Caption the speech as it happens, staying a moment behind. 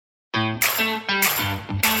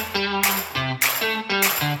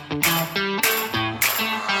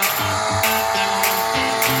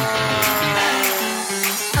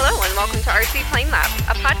Plane Lab,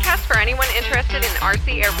 a podcast for anyone interested in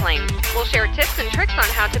RC airplanes. We'll share tips and tricks on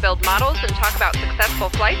how to build models and talk about successful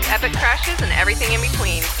flights, epic crashes, and everything in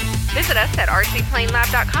between. Visit us at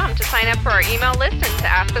rcplanelab.com to sign up for our email list and to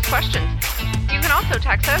ask us questions. You can also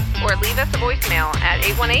text us or leave us a voicemail at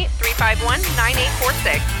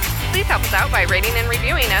 818-351-9846. Please help us out by rating and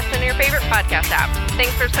reviewing us in your favorite podcast app.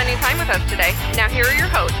 Thanks for spending time with us today. Now here are your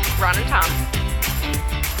hosts, Ron and Tom.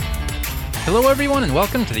 Hello, everyone, and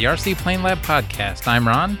welcome to the RC Plane Lab podcast. I'm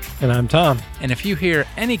Ron. And I'm Tom. And if you hear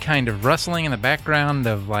any kind of rustling in the background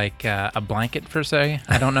of like a blanket, per se,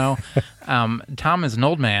 I don't know, Tom is an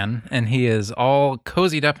old man, and he is all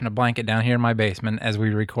cozied up in a blanket down here in my basement as we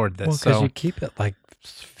record this. Well, because you keep it like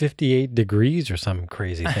 58 degrees or some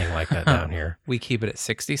crazy thing like that down here. We keep it at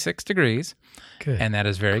 66 degrees, Good. And that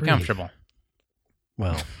is very comfortable.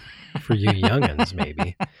 Well, for you youngins,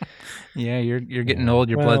 maybe. Yeah, you're getting old.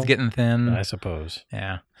 Your blood's getting thin. I suppose.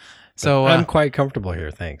 Yeah. So I'm quite comfortable here,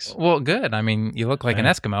 thanks. Well, good. I mean, you look like an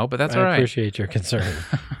Eskimo, but that's all right. I appreciate your concern.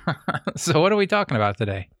 So what are we talking about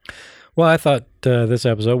today? Well, I thought this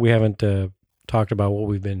episode, we haven't talked about what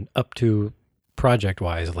we've been up to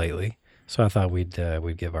project-wise lately. So I thought we'd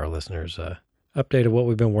give our listeners an update of what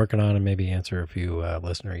we've been working on and maybe answer a few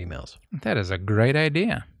listener emails. That is a great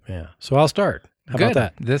idea. Yeah. So I'll start. How Good.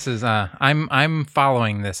 about that? This is I'm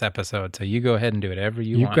following this episode, so you go ahead and do whatever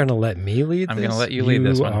you want. You're going to let me lead this? I'm going to let you lead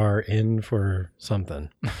this one. You are in for something.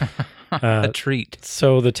 A treat.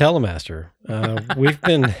 So the Telemaster, we've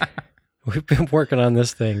been working on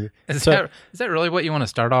this thing. Is that really what you want to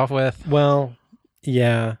start off with? Well,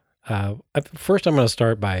 yeah. First, I'm going to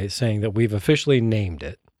start by saying that we've officially named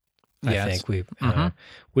it. Yes. I think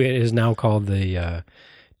it is now called the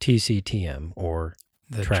TCTM, or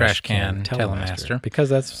the Trash Can Telemaster, because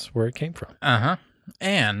that's where it came from.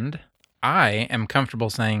 And I am comfortable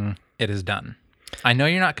saying it is done. I know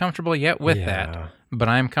you're not comfortable yet with that, but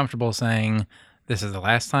I am comfortable saying this is the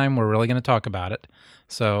last time we're really going to talk about it.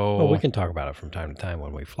 So, well, we can talk about it from time to time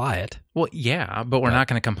when we fly it. Well, yeah, but we're not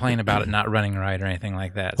going to complain about it not running right or anything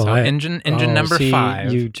like that. Well, so engine number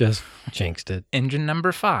 5. You just jinxed it. Engine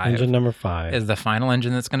number 5 is the final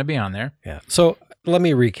engine that's going to be on there. Yeah. So let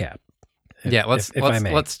me recap.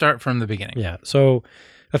 Let's start from the beginning. Yeah. So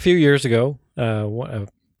a few years ago, a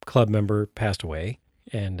club member passed away,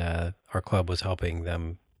 and our club was helping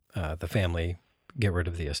them, the family, get rid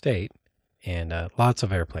of the estate. And lots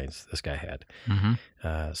of airplanes this guy had.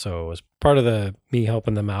 Mm-hmm. So as part of me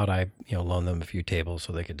helping them out, I loaned them a few tables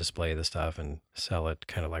so they could display the stuff and sell it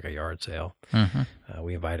kind of like a yard sale. Mm-hmm.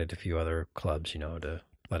 We invited a few other clubs, to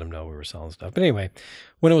let them know we were selling stuff. But anyway,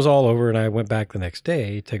 when it was all over and I went back the next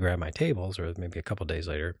day to grab my tables, or maybe a couple days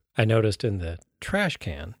later, I noticed in the trash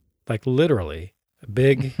can, like literally a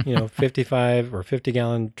big, 55 or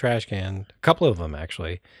 50-gallon trash can, a couple of them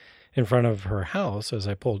actually, in front of her house as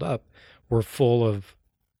I pulled up, were full of,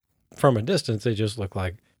 from a distance, they just look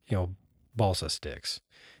like, balsa sticks,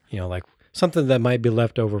 like something that might be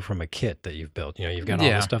left over from a kit that you've built. You've got all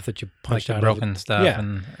the stuff that you punched like out broken of stuff. Yeah.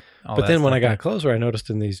 And all but that then when stuff I got closer, I noticed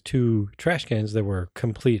in these 2 trash cans, there were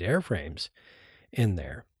complete airframes in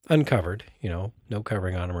there, uncovered, no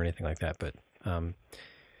covering on them or anything like that. But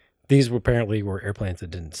these apparently were airplanes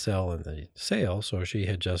that didn't sell in the sale. So she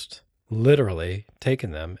had just literally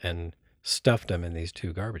taken them and stuffed them in these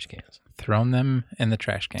 2 garbage cans. Thrown them in the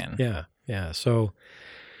trash can. Yeah. So,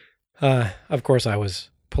 of course, I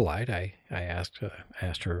was polite. I asked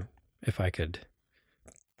her if I could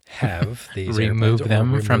have these remove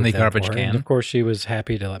them from the garbage can. And of course, she was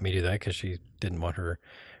happy to let me do that because she didn't want her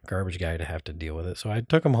garbage guy to have to deal with it. So I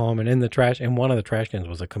took them home, and in one of the trash cans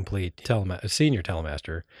was a complete senior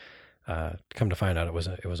Telemaster. Come to find out, it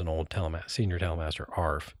was an old senior Telemaster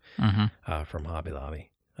ARF from Hobby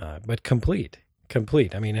Lobby. But complete.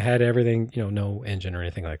 I mean, it had everything, no engine or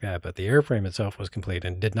anything like that, but the airframe itself was complete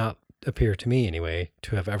and did not appear to me anyway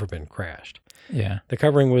to have ever been crashed. Yeah. The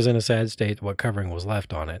covering was in a sad state, what covering was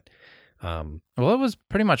left on it. Well, it was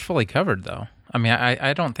pretty much fully covered, though. I mean,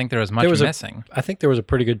 I don't think there was much missing. I think there was a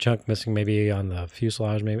pretty good chunk missing, maybe on the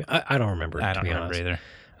fuselage, maybe. I don't remember. I don't remember either.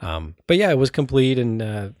 But yeah, it was complete,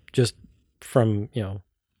 and just from,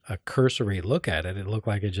 a cursory look at it, it looked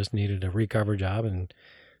like it just needed a recover job and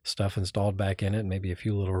stuff installed back in it, maybe a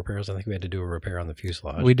few little repairs. I think we had to do a repair on the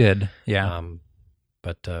fuselage. We did, yeah.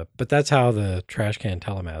 But that's how the Trash Can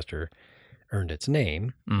Telemaster earned its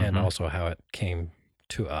name, and also how it came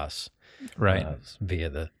to us, right, via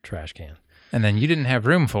the trash can. And then you didn't have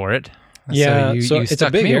room for it. Yeah, so you it's stuck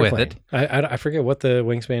a big me airplane. with it. I forget what the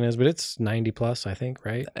wingspan is, but it's 90 plus, I think,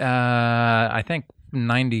 right? I think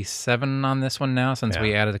 97 on this one now, since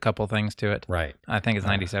we added a couple things to it. Right. I think it's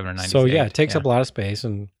 97 or 96. So yeah, it takes up a lot of space,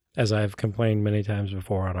 and as I've complained many times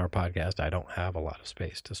before on our podcast, I don't have a lot of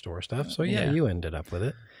space to store stuff. So yeah. You ended up with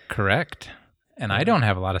it. Correct. And I don't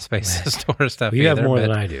have a lot of space to store stuff You either. have more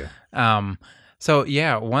than I do. So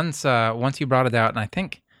yeah, once you brought it out, and I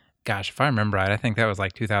think, gosh, if I remember right, I think that was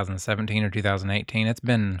like 2017 or 2018. It's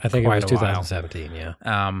been I think quite it was a while. 2017,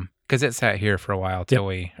 yeah. Because it sat here for a while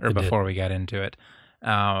before we got into it.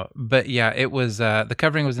 But yeah, it was the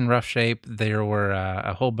covering was in rough shape. There were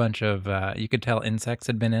a whole bunch of you could tell insects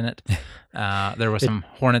had been in it. There was some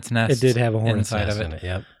hornet's nests. It did have a hornet's inside nest of in it.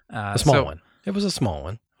 Yep, a small one. It was a small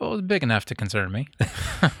one. Well, it was big enough to concern me.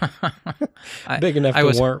 Big enough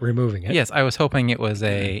to warrant removing it. Yes, I was hoping it was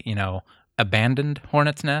a abandoned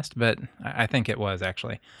hornet's nest, but I think it was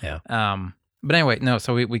actually. Yeah. But anyway, no.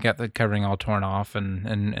 So we got the covering all torn off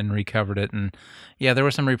and recovered it, and yeah, there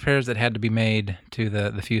were some repairs that had to be made to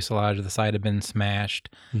the fuselage. The side had been smashed,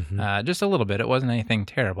 just a little bit. It wasn't anything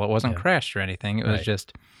terrible. It wasn't crashed or anything. It was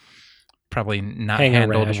just probably not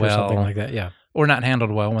handled well, or something like that. Yeah. Or not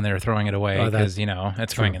handled well when they were throwing it away because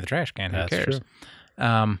it's going in the trash can. Who cares?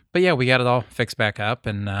 True. But yeah, we got it all fixed back up,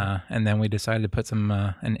 and then we decided to put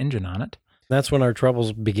an engine on it. That's when our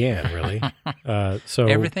troubles began, really. So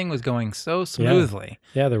everything was going so smoothly.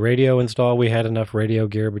 Yeah, the radio install. We had enough radio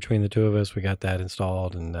gear between the two of us. We got that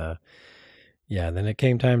installed, and then it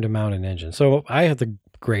came time to mount an engine. So I had the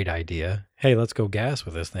great idea. Hey, let's go gas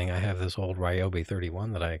with this thing. I have this old Ryobi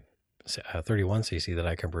 31cc that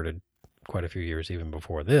I converted quite a few years even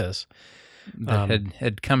before this. That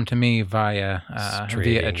had come to me via a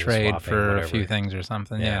trade swapping, for whatever. A few things or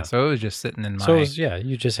something. Yeah. So it was just sitting in my... So it was,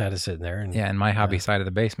 you just had it sitting there. And, in my hobby side of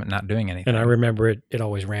the basement, not doing anything. And I remember it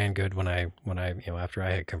always ran good when I after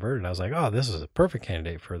I had converted, I was like, oh, this is a perfect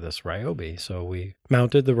candidate for this Ryobi. So we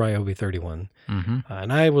mounted the Ryobi 31.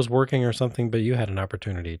 And I was working or something, but you had an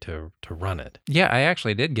opportunity to run it. Yeah, I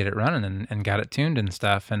actually did get it running and got it tuned and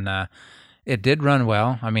stuff. And it did run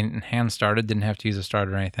well. I mean, hand started, didn't have to use a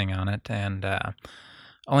starter or anything on it. And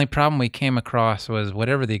only problem we came across was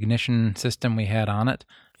whatever the ignition system we had on it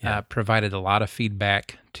provided a lot of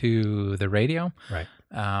feedback to the radio. Right.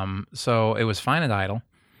 So it was fine at idle,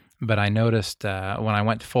 but I noticed when I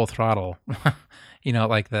went to full throttle,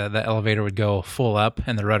 like the elevator would go full up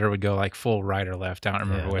and the rudder would go like full right or left. I don't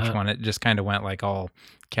remember which one. It just kind of went like all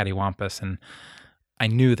cattywampus, and I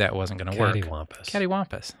knew that wasn't going to work.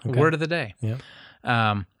 Cattywampus. Okay. Word of the day. Yeah.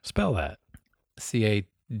 Spell that.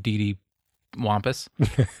 CADD wampus.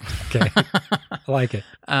 Okay. I like it.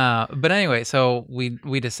 But anyway, so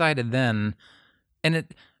we decided then, and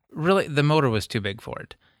it really, the motor was too big for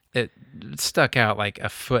it. It stuck out like a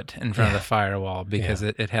foot in front of the firewall because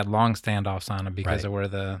it had long standoffs on it because of where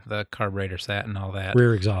the carburetor sat and all that.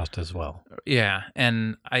 Rear exhaust as well. Yeah.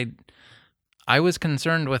 And I was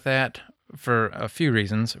concerned with that for a few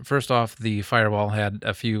reasons. First off, the firewall had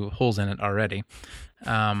a few holes in it already.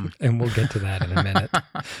 And we'll get to that in a minute.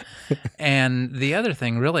 And the other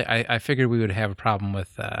thing, really, I figured we would have a problem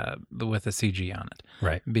with the CG on it.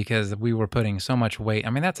 Right. Because we were putting so much weight.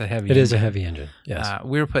 I mean, that's a heavy engine. It is a heavy engine, yes.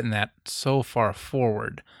 We were putting that so far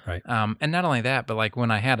forward. Right. And not only that, but like when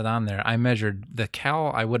I had it on there, I measured the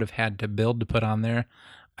cowl I would have had to build to put on there.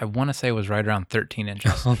 I want to say it was right around 13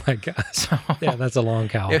 inches. Oh my God! So, yeah, that's a long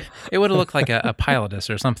cowl. It would have looked like a Pilotus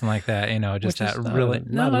or something like that. Just that really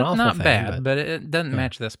not bad, but it doesn't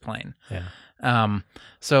match this plane. Yeah.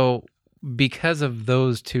 So because of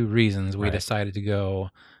those two reasons, we decided to go,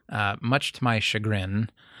 much to my chagrin,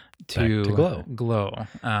 to glow.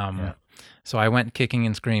 So I went kicking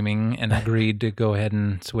and screaming and agreed to go ahead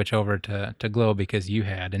and switch over to glow because you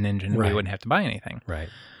had an engine and we wouldn't have to buy anything. Right.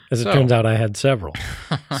 As it turns out, I had several.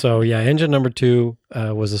 So, engine number 2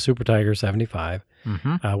 was a Super Tiger 75,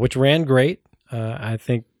 which ran great. I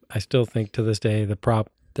still think to this day the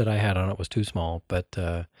prop that I had on it was too small, but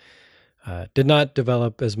did not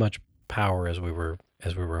develop as much power as we were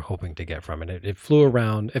hoping to get from it. It flew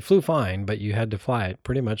around. It flew fine, but you had to fly it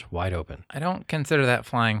pretty much wide open. I don't consider that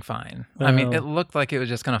flying fine. I mean, it looked like it was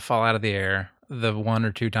just going to fall out of the air the one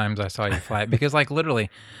or two times I saw you fly it because, like, literally,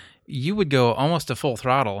 you would go almost to full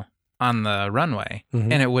throttle on the runway,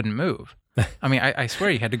 and it wouldn't move. I mean, I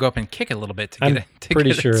swear you had to go up and kick it a little bit to get it started.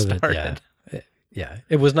 Pretty sure that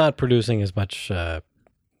it was not producing as much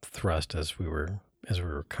thrust as we were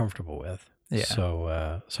comfortable with. Yeah.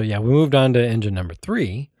 So we moved on to engine number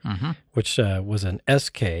 3, which was an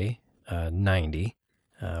SK 90,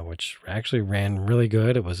 which actually ran really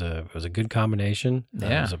good. It was a good combination.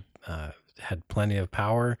 Yeah. It had plenty of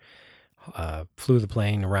power. Flew the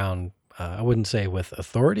plane around I wouldn't say with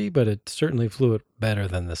authority, but it certainly flew it better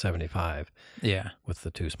than the 75 Yeah. with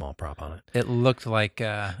the 2 small prop on it. It looked like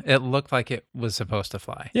it was supposed to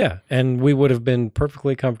fly. Yeah, and we would have been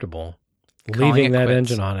perfectly comfortable Calling leaving it that quits.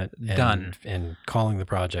 engine on it. And, Done. And calling the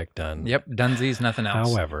project done. Yep, Dunsies, nothing else.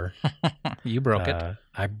 However, You broke it.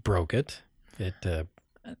 I broke it.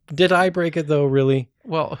 Did I break it though, really?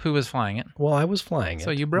 Well, who was flying it? Well, I was flying it.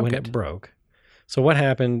 So you broke when it. it broke. So what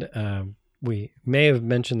happened, we may have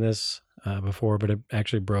mentioned this before, but it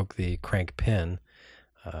actually broke the crank pin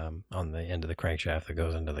on the end of the crankshaft that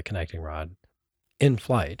goes into the connecting rod in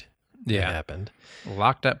flight. It Yeah. happened.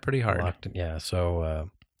 Locked up pretty hard. Yeah, so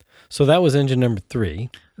that was engine number 3.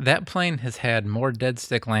 That plane has had more dead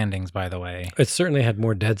stick landings, by the way. It certainly had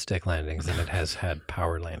more dead stick landings than it has had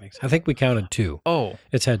power landings. I think we counted 2. Oh,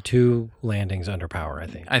 It's had 2 landings under power, I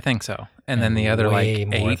think. I think so. And then the other way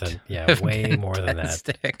like more 8. than- yeah, have way been more than dead that.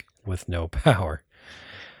 Stick. With no power.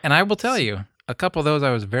 And I will tell you, a couple of those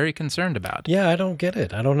I was very concerned about. Yeah, I don't get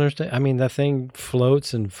it. I don't understand. I mean, that thing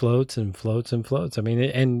floats and floats and floats and floats. I mean,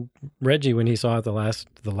 and Reggie, when he saw it the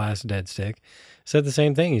last dead stick, said the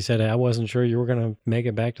same thing. He said, I wasn't sure you were going to make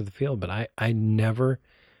it back to the field, but I never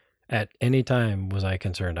at any time was I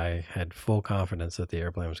concerned. I had full confidence that the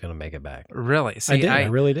airplane was going to make it back. Really? See, I did. I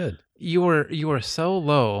really did. You were so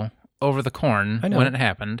low over the corn I know. when it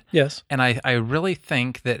happened. Yes. And I really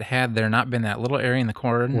think that had there not been that little area in the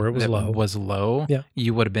corn Where it was that low. was low, Yeah.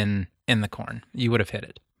 you would have been in the corn. You would have hit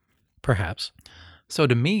it. Perhaps. So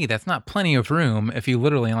to me, that's not plenty of room if you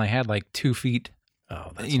literally only had like 2 feet,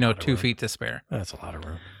 Oh, that's 2 feet to spare. That's a lot of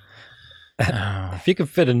room. Oh. If you could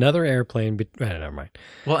fit another airplane, never mind.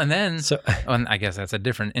 Well, and then, So and I guess that's a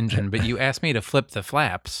different engine, but you asked me to flip the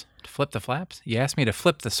flaps. To flip the flaps? You asked me to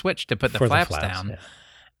flip the switch to put the for flaps down. yeah.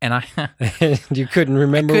 And I You couldn't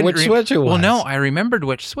remember couldn't which switch it was. Well, no, I remembered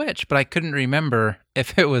which switch, but I couldn't remember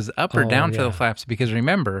if it was up or Oh, down for yeah. the flaps because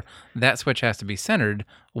remember, that switch has to be centered.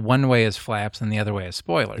 One way is flaps and the other way is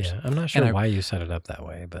spoilers. Yeah, I'm not sure And I- why you set it up that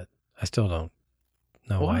way, but I still don't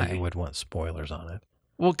know why Why? you would want spoilers on it.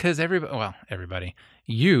 Well, because everybody,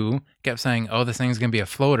 you kept saying, "Oh, this thing's going to be a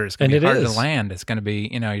floater. It's going to And be it hard to is. land. It's going to be,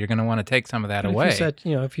 you're going to want to take some of that But away."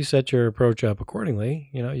 if you set your approach up accordingly,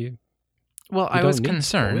 you Well, you I was don't need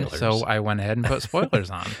concerned, spoilers. so I went ahead and put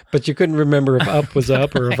spoilers on. but you couldn't remember if up was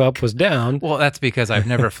up or if up was down. Well, that's because I've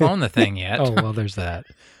never flown the thing yet. Oh, well, there's that.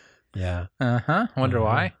 Yeah. Wonder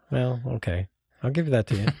why? Well, okay. I'll give you that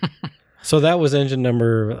to you. So that was engine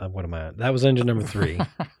number, what am I at? That was engine number 3.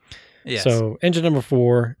 Yes. So engine number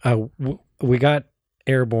 4, we got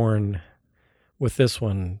airborne with this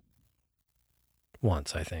one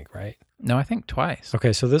once, I think, right? No, I think twice.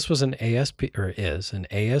 Okay, so this was an ASP, or is an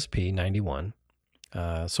ASP 91.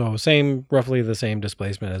 So roughly the same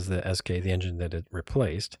displacement as the SK, the engine that it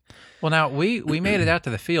replaced. Well, now we made it out to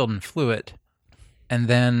the field and flew it, and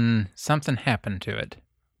then something happened to it,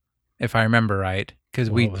 if I remember right. Because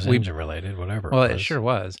Well, it was engine related, whatever. well, it it was. sure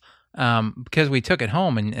was. Because we took it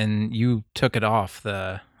home and you took it off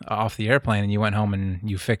the airplane and you went home and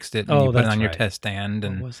you fixed it and Oh, you put it that's on your right. test stand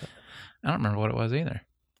What and was it? I don't remember what it was either.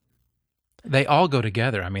 They all go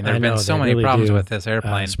together. I mean, there I have been know, so they many really problems do. with this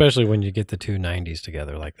airplane. Especially when you get the two 90s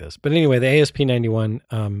together like this. But anyway, the ASP 91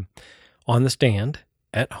 on the stand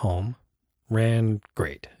at home ran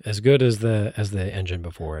great, as good as the engine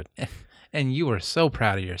before it. And you were so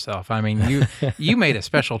proud of yourself. I mean, you made a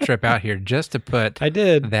special trip out here just to put I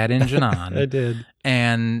did. that engine on. I did.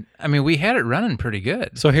 And I mean, we had it running pretty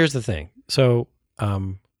good. So here's the thing. So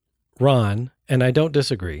Ron, and I don't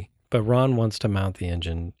disagree, but Ron wants to mount the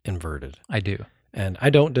engine inverted. I do. And I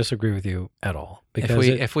don't disagree with you at all. Because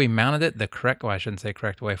If we mounted it the correct way, I shouldn't say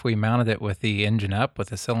correct way, if we mounted it with the engine up, with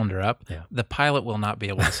the cylinder up, Yeah. the pilot will not be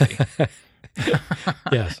able to see.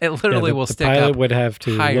 yes. It literally will the stick pilot up would have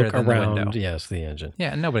to higher look than the around, window. yes, the engine.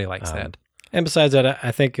 Yeah, nobody likes that. And besides that,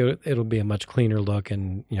 I think it'll be a much cleaner look.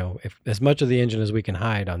 And, if as much of the engine as we can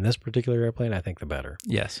hide on this particular airplane, I think the better.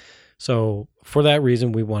 Yes. So for that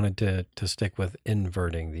reason, we wanted to stick with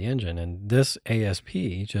inverting the engine. And this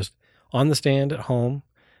ASP, just on the stand at home,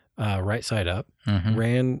 right side up, Mhm.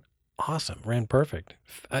 ran awesome, ran perfect.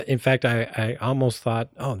 In fact, I almost thought,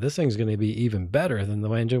 oh, this thing's going to be even better than the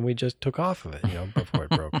engine we just took off of it, before it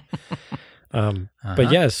broke.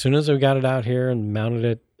 But yeah, as soon as we got it out here and mounted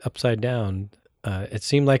it upside down, it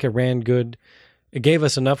seemed like it ran good. It gave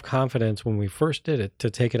us enough confidence when we first did it to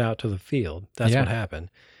take it out to the field. That's Yeah. what happened.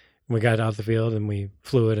 We got out the field and we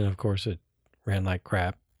flew it, and of course it ran like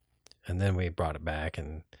crap. And then we brought it back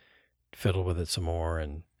and fiddled with it some more.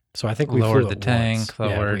 And so I think we Lowered flew the it tank,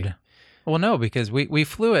 once. Yeah, lowered. Well, no, because we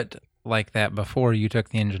flew it like that before you took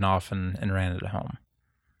the engine off and ran it at home.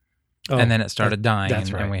 Oh, and then it started dying, that's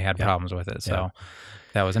and, right. and we had Yeah. problems with it. So Yeah.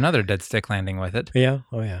 that was another dead stick landing with it. Yeah.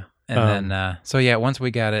 Oh, yeah. And then, once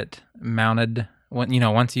we got it mounted,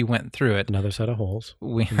 once you went through it, Another set of holes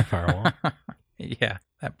we in the firewall. yeah,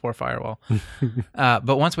 that poor firewall.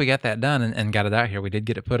 But once we got that done and got it out here, we did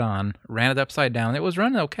get it put on, ran it upside down. It was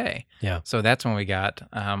running okay. Yeah. So that's when we got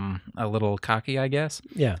a little cocky, I guess.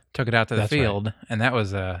 Yeah. Took it out to the That's right. field, and that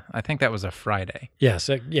was I think that was a Friday. Yes.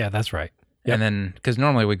 Yeah, that's right. Yep. And then, because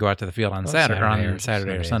normally we go out to the field on Saturday or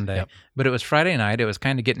Saturday, Sunday, yep. but it was Friday night. It was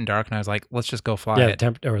kind of getting dark, and I was like, let's just go fly Yeah, it.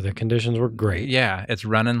 the conditions were great. Yeah, it's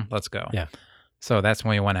running. Let's go. Yeah. So that's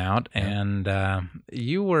when we went out, and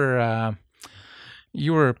you were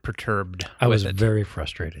perturbed. I with was it. very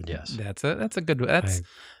frustrated, yes. That's a good.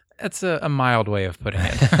 That's a mild way of putting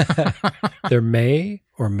it. There may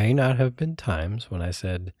or may not have been times when I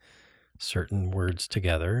said certain words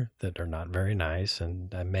together that are not very nice,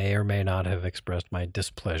 and I may or may not have expressed my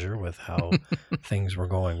displeasure with how things were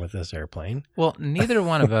going with this airplane. Well, neither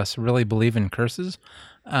one of us really believe in curses,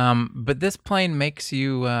 but this plane makes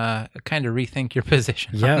you kind of rethink your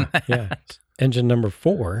position. Yeah, yeah. Engine number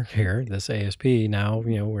 4 here, this ASP, now,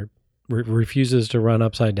 refuses to run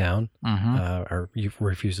upside down, or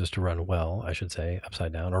refuses to run well, I should say,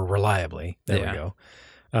 upside down, or reliably. There we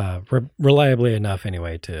go. Reliably enough,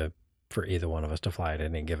 anyway, for either one of us to fly at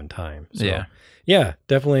any given time. So, yeah,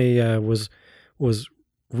 definitely was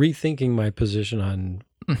rethinking my position on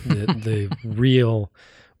the real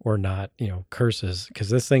or not, curses, because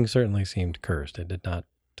this thing certainly seemed cursed. It did not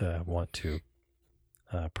want to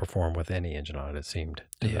perform with any engine on it, it seemed,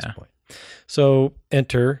 at this point. So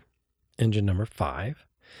enter engine number 5.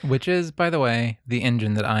 Which is, by the way, the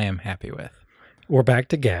engine that I am happy with. We're back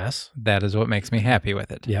to gas. That is what makes me happy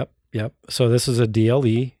with it. Yep. So this is a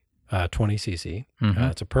DLE 20cc.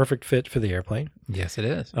 It's a perfect fit for the airplane. Yes, it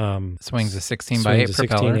is. Swings Swings a 16x8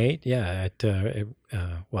 propeller. 16.8. Yeah.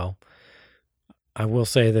 Well, I will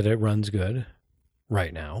say that it runs good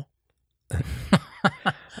right now.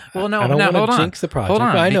 Well, no, I don't hold want to on. jinx the project. Hold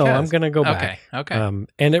on, I know. because- I'm going to go back. Okay.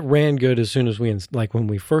 And it ran good as soon as when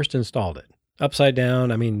we first installed it. Upside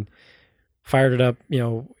down. I mean, fired it up.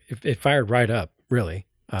 It fired right up. Really.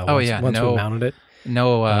 Once we mounted it.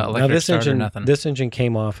 No electric now this start engine, or nothing. This engine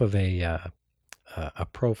came off of a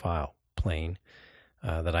profile plane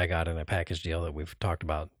that I got in a package deal that we've talked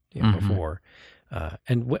about before.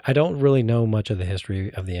 And I don't really know much of the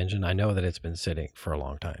history of the engine. I know that it's been sitting for a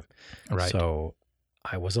long time. Right. So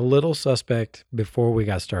I was a little suspect before we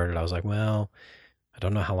got started. I was like, well, I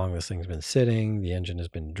don't know how long this thing's been sitting. The engine has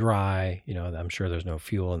been dry. I'm sure there's no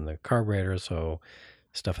fuel in the carburetor, so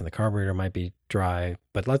stuff in the carburetor might be dry.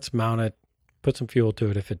 But let's mount it, put some fuel to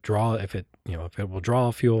it. If it will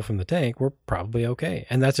draw fuel from the tank, we're probably okay.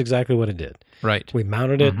 And that's exactly what it did. Right. We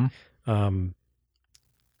mounted it.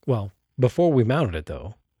 Well, before we mounted it,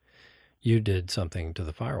 though, you did something to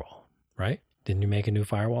the firewall, right? Didn't you make a new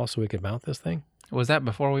firewall so we could mount this thing? Was that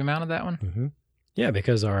before we mounted that one? Mm-hmm. Yeah,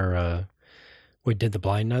 because we did the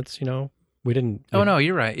blind nuts. We didn't. Oh no,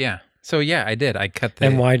 you're right. Yeah. So yeah, I did. I cut the.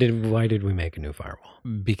 And why did we make a new firewall?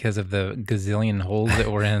 Because of the gazillion holes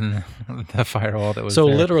that were in the firewall that was so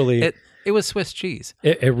there. Literally, it was Swiss cheese.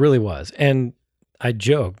 It really was, and I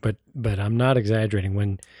joke, but I'm not exaggerating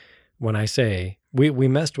when I say we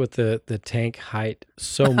messed with the tank height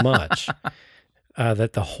so much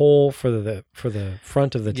that the hole for the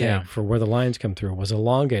front of the tank for where the lines come through was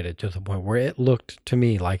elongated to the point where it looked to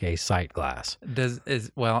me like a sight glass.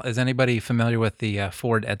 Is anybody familiar with the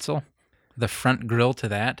Ford Edsel? The front grill to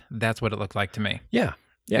that's what it looked like to me. Yeah.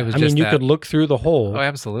 It was I mean, you that. could look through the hole, Oh,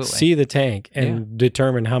 absolutely. see the tank, and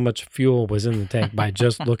determine how much fuel was in the tank by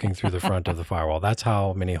just looking through the front of the firewall. That's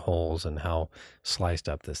how many holes and how sliced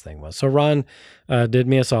up this thing was. So Ron did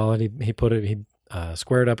me a solid. He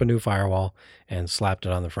squared up a new firewall and slapped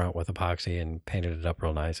it on the front with epoxy and painted it up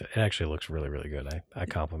real nice. It actually looks really, really good. I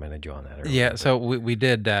complimented you on that earlier. Yeah, so we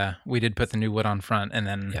did put the new wood on front, and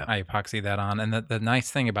then I epoxied that on. And the nice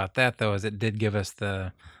thing about that, though, is it did give us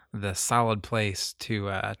the solid place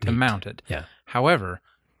to mount it. Yeah. However,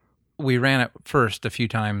 we ran it first a few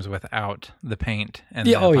times without the paint and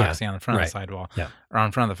the epoxy on the front of the sidewall, or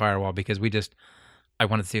on front of the firewall, because I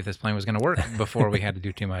wanted to see if this plane was going to work before we had to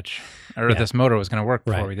do too much, or this motor was going to work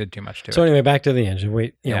before we did too much to it. So anyway, back to the engine.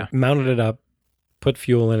 We mounted it up, put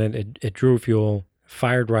fuel in it. It drew fuel,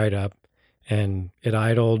 fired right up, and it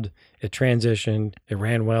idled. It transitioned. It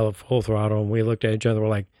ran well at full throttle, and we looked at each other. We're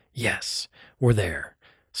like, yes, we're there.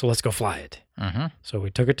 So let's go fly it. Mm-hmm. So we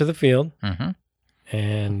took it to the field, Mm-hmm.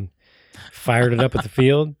 and Fired it up at the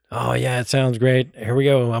field. Oh yeah, it sounds great. Here we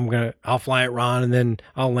go. I'll fly it, Ron, and then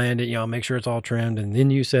I'll land it. I'll make sure it's all trimmed. And then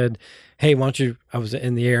you said, hey, why don't you, I was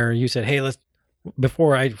in the air and you said, hey,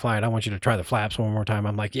 before I fly it, I want you to try the flaps one more time.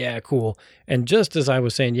 I'm like, yeah, cool. And just as I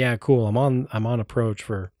was saying, yeah, cool, I'm on approach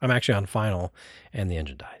I'm actually on final, and the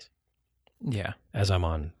engine dies. Yeah. As I'm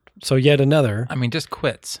on. So yet another. I mean, just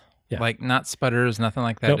quits. Yeah. Like not sputters, nothing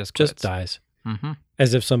like that. Nope, just quits. just dies. Mm-hmm.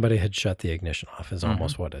 As if somebody had shut the ignition off is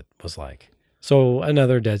almost what it was like. So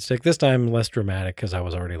another dead stick, this time less dramatic because I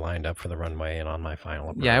was already lined up for the runway and on my final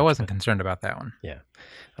approach. Yeah, I wasn't concerned about that one.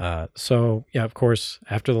 Yeah. So, yeah, of course,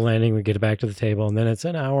 after the landing, we get it back to the table, and then it's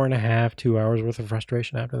an hour and a half, 2 hours worth of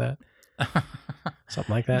frustration after that.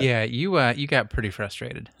 Something like that. Yeah, you got pretty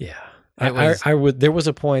frustrated. Yeah. There was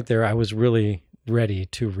a point there I was really ready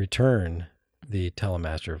to return the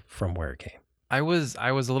Telemaster from where it came. I was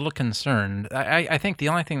a little concerned. I think the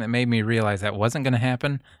only thing that made me realize that wasn't going to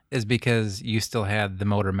happen is because you still had the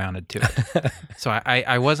motor mounted to it. So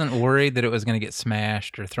I wasn't worried that it was going to get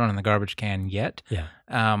smashed or thrown in the garbage can yet. Yeah.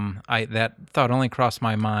 That thought only crossed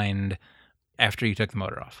my mind after you took the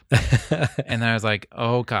motor off. And then I was like,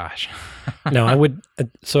 oh gosh. No, I would.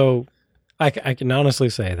 So I can honestly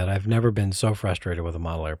say that I've never been so frustrated with a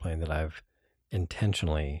model airplane that I've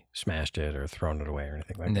intentionally smashed it or thrown it away or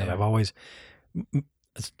anything like that.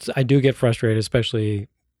 I do get frustrated, especially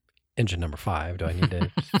engine number 5. Do I need to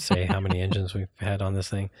say how many engines we've had on this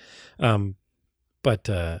thing? But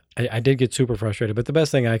I did get super frustrated. But the best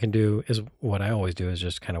thing I can do is what I always do is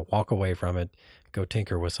just kind of walk away from it, go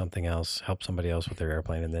tinker with something else, help somebody else with their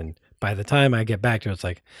airplane. And then by the time I get back to it, it's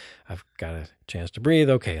like, I've got a chance to breathe.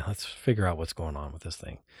 Okay, let's figure out what's going on with this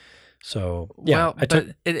thing. So, yeah. Well,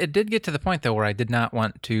 it did get to the point, though, where I did not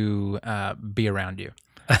want to be around you.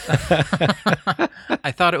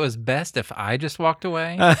 I thought it was best if I just walked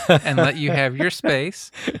away and let you have your space.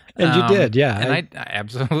 And you did, yeah. And I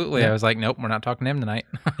absolutely. Yeah. I was like, nope, we're not talking to him tonight.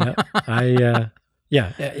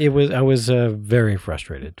 Yeah. I was very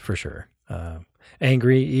frustrated for sure.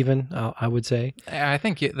 Angry, even I would say. I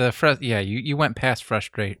think you went past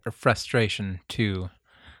frustration to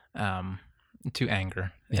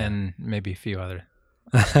anger and maybe a few other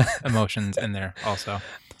emotions in there also.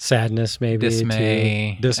 Sadness, maybe.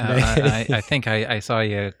 Dismay. I think I saw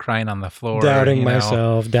you crying on the floor. Doubting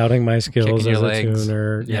myself, doubting my skills as a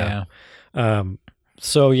tuner. Yeah.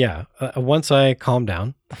 So, once I calmed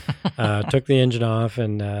down, took the engine off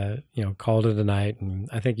and, called it a night. And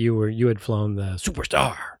I think you had flown the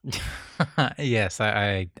Superstar. Yes,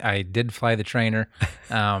 I did fly the trainer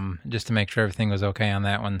just to make sure everything was okay on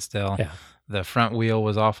that one still. Yeah. The front wheel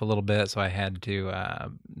was off a little bit, so I had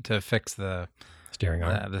to fix the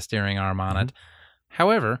steering arm on it.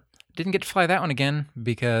 Hehowever, didn't get to fly that one again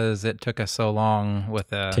because it took us so long with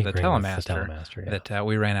the Telemaster, that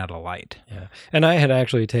we ran out of light. Yeah, and I had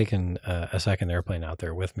actually taken a second airplane out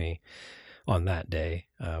there with me on that day,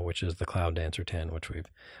 which is the Cloud Dancer 10, which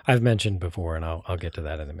I've mentioned before, and I'll get to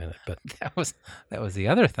that in a minute. But that was the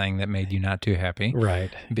other thing that made you not too happy,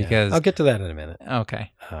 right? Because I'll get to that in a minute.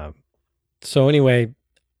 Okay. So anyway,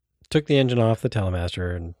 took the engine off the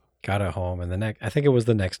Telemaster and got it home. And I think it was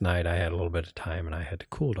the next night, I had a little bit of time and I had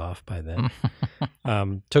cooled off by then.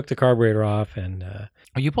 Took the carburetor off and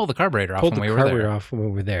you pulled the carburetor off when we were there. Pulled the carburetor off when we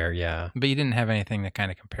were there, yeah. But you didn't have anything to kind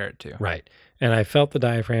of compare it to, right? And I felt the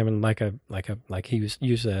diaphragm, and like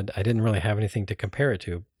you said, I didn't really have anything to compare it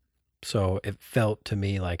to. So it felt to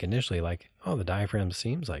me like initially like, oh, the diaphragm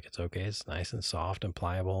seems like it's okay. It's nice and soft and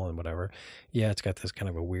pliable and whatever. Yeah, it's got this kind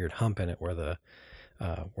of a weird hump in it where the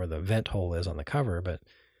vent hole is on the cover, but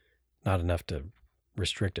not enough to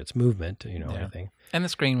restrict its movement, everything. And the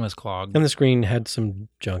screen was clogged. And the screen had some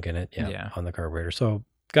junk in it, on the carburetor. So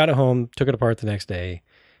got it home, took it apart the next day,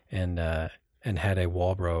 and had a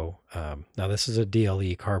Walbro. Now this is a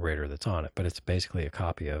DLE carburetor that's on it, but it's basically a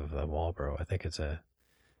copy of the Walbro. I think it's a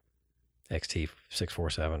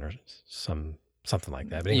XT647 or something like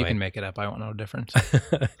that. But anyway, you can make it up. I won't know the difference.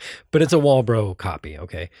 But it's a Walbro copy,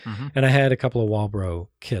 okay? Mm-hmm. And I had a couple of Walbro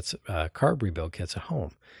kits, carb rebuild kits at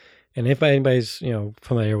home. And if anybody's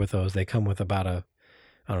familiar with those, they come with about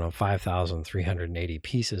 5,380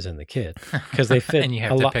 pieces in the kit because they fit. And you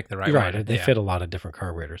have to pick the right one. They fit a lot of different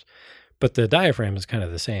carburetors. But the diaphragm is kind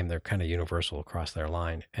of the same. They're kind of universal across their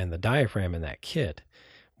line. And the diaphragm in that kit,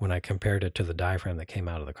 when I compared it to the diaphragm that came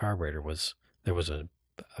out of the carburetor, there was a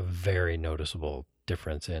very noticeable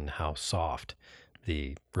difference in how soft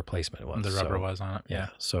the replacement was. The rubber was on it. Yeah.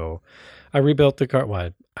 So I rebuilt the car. Well,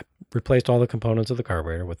 I replaced all the components of the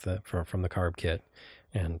carburetor from the carb kit,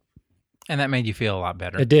 and that made you feel a lot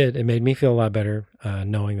better. It did. It made me feel a lot better,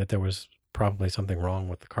 knowing that there was probably something wrong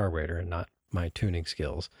with the carburetor and not my tuning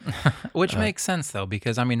skills. Which makes sense, though,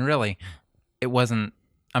 because, I mean, really, it wasn't,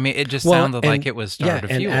 I mean, it just sounded like it was started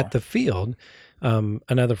to fuel. And at the field,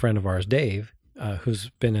 another friend of ours, Dave, who's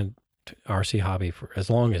been in RC hobby for as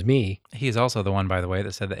long as me. He's also the one, by the way,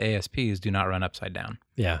 that said the ASPs do not run upside down.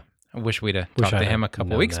 Yeah. I wish we'd have talked to him a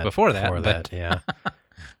couple weeks before that. Yeah.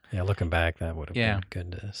 Yeah, looking back, that would have Yeah. been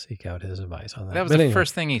good to seek out his advice on that. That was the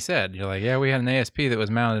first thing he said. You're like, yeah, we had an ASP that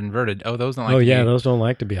was mounted inverted. Oh, those don't like Oh, to yeah, be. those don't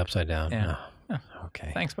like to be upside down. Yeah. Oh,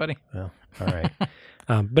 okay. Thanks, buddy. Well, all right.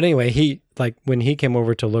 But anyway, when he came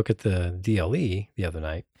over to look at the DLE the other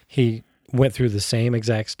night, he went through the same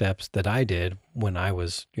exact steps that I did when I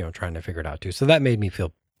was, trying to figure it out too. So that made me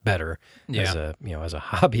feel better as a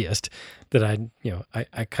hobbyist, that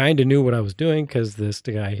I kind of knew what I was doing, because the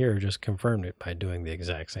guy here just confirmed it by doing the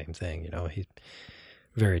exact same thing. He's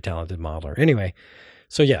a very talented modeler. Anyway,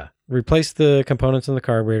 so yeah, replaced the components in the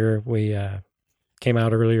carburetor. We came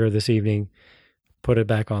out earlier this evening, put it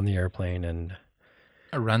back on the airplane, and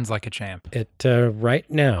it runs like a champ. it right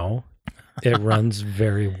now it runs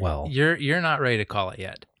very well. You're not ready to call it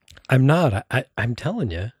yet. I'm not. I'm telling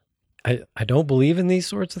you. I don't believe in these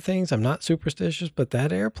sorts of things. I'm not superstitious, but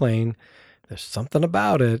that airplane, there's something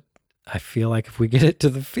about it. I feel like if we get it to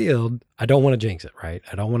the field, I don't want to jinx it, right?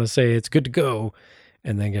 I don't want to say it's good to go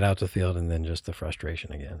and then get out to the field and then just the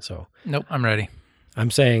frustration again. So Nope, I'm ready. I'm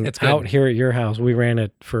saying It's good. out here at your house, we ran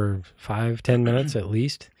it for 5-10 minutes at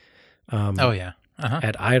least. Oh, yeah.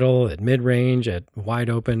 At idle, at mid-range, at wide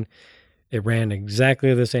open. It ran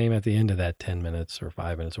exactly the same at the end of that 10 minutes or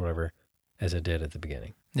 5 minutes or whatever as it did at the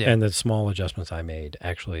beginning. Yeah. And the small adjustments I made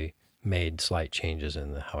actually made slight changes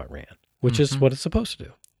in how it ran, which is what it's supposed to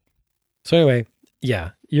do. So anyway,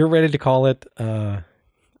 yeah, you're ready to call it.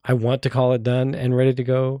 I want to call it done and ready to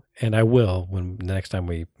go, and I will when the next time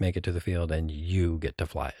we make it to the field and you get to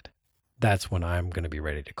fly it. That's when I'm going to be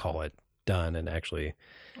ready to call it done and actually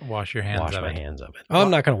wash your hands wash of my it. hands of it. I'm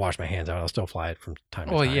not going to wash my hands of it. I'll still fly it from time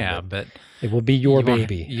to Well, time. yeah, but it will be your you won't-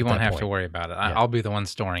 baby. You at won't that have point. to worry about it. Yeah. I'll be the one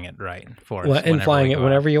storing it right for us. Well, and whenever flying we it go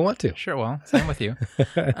whenever out. you want to. Sure, well, same with you.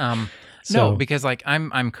 So- No, because like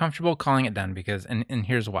I'm comfortable calling it done because and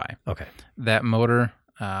here's why. Okay. That motor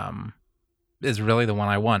is really the one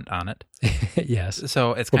I want on it. Yes.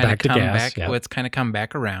 So it's We're kind of back to come gas, back. yeah. Well, it's kind of come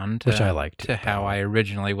back around, Which I like to how I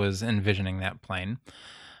originally was envisioning that plane.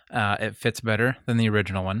 It fits better than the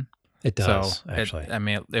original one. It does, so actually.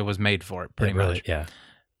 it was made for it pretty much. Yeah.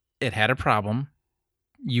 It had a problem.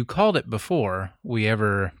 You called it before we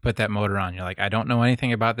ever put that motor on. You're like, I don't know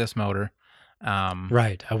anything about this motor.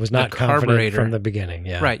 Right. I was not the confident carburetor- from the beginning.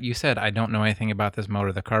 Yeah. Right. You said, I don't know anything about this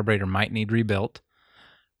motor. The carburetor might need rebuilt.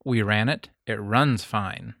 We ran it. It runs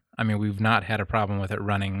fine. I mean, we've not had a problem with it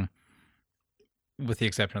running, with the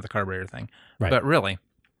exception of the carburetor thing. Right. But really,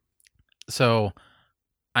 so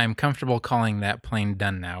I'm comfortable calling that plane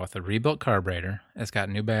done now with a rebuilt carburetor. It's got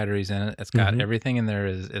new batteries in it. It's got everything in there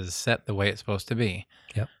is set the way it's supposed to be.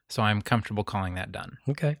 Yep. So I'm comfortable calling that done.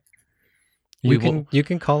 Okay. We You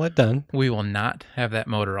can call it done. We will not have that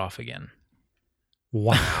motor off again.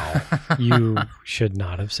 Wow. You should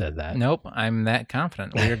not have said that. Nope, I'm that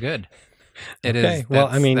confident. We are good. It is. Okay, well,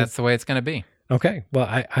 I mean- that's the way it's going to be. Okay. Well,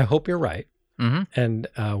 I hope you're right. Mm-hmm. And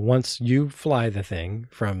once you fly the thing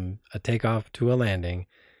from a takeoff to a landing,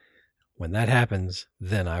 when that happens,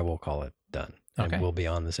 then I will call it done. Okay. And we'll be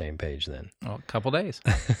on the same page then. Well, a couple days,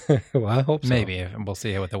 Well, I hope so. maybe. We'll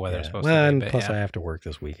see what the weather's Yeah. supposed Well, to be. and but plus yeah. I have to work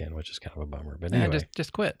this weekend, which is kind of a bummer. But Yeah, anyway,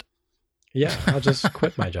 just quit. yeah, I'll just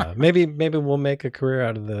quit my job. Maybe we'll make a career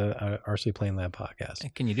out of the RC Plane Lab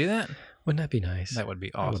podcast. Can you do that? Wouldn't that be nice? That would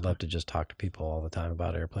be I awesome. would love to just talk to people all the time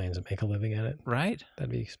about airplanes and make a living at it. Right?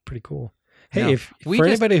 That'd be pretty cool. Hey, No, if we for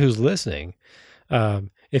just- anybody who's listening,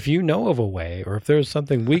 if you know of a way, or if there's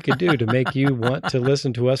something we could do to make you want to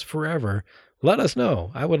listen to us forever, let us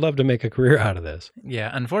know. I would love to make a career out of this.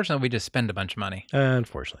 Yeah. Unfortunately, we just spend a bunch of money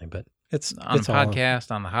Unfortunately, but it's on it's the all.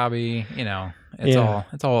 podcast, on the hobby. You know, it's Yeah.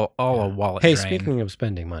 all a wallet Hey, drain. speaking of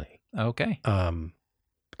spending money, Okay. kind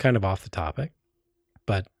of off the topic,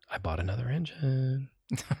 but I bought another engine.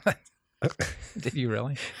 Did you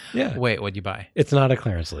really? Yeah, Wait, what'd you buy? it's not a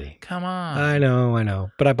Clarence Lee. Come on. I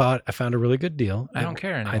know, but I found a really good deal. I don't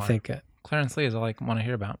care anymore. I think. Clarence Lee is all I want to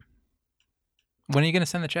hear about. When are you going to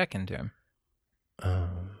send the check in to him?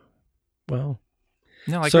 Well,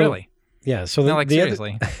 No, like So, really. yeah. So No, like the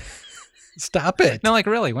seriously. Stop it. No, like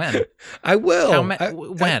really. When? I will.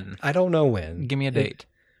 When? I don't know when. Give me a date.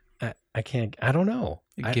 I can't. I don't know.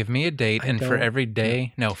 Give me a date, I and for don't- every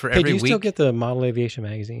day, no, for Hey, every do you week. still get the Model Aviation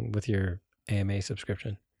magazine with your AMA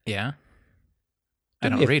subscription? Yeah. I Do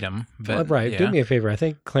don't me a- read them, but Well, right. Yeah. Do me a favor. I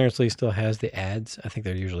think Clarence Lee still has the ads. I think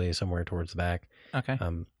they're usually somewhere towards the back. Okay.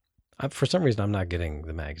 for some reason, I'm not getting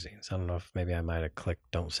the magazines. I don't know if maybe I might have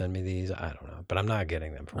clicked "Don't send me these." I don't know, but I'm not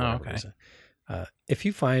getting them for whatever reason. If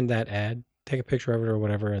you find that ad, take a picture of it or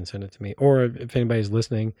whatever and send it to me. Or if anybody's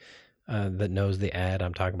listening that knows the ad,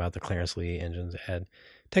 I'm talking about the Clarence Lee Engines ad,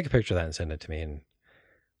 take a picture of that and send it to me, and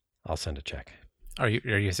I'll send a check. Are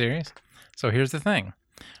you serious? So here's the thing.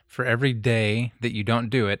 For every day that you don't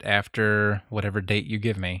do it after whatever date you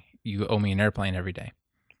give me, you owe me an airplane every day.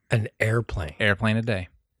 An airplane? Airplane a day.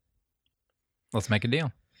 Let's make a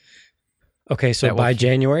deal. Okay, so by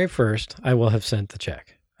January 1st, I will have sent the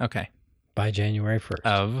check. Okay. By January 1st.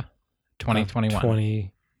 Of 2021.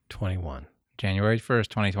 2021. January 1st,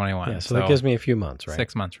 2021. Yeah, so that gives me a few months, right?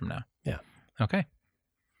 6 months from now. Yeah. Okay.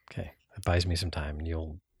 Okay. That buys me some time, and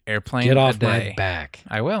you'll airplane get off a day. my back.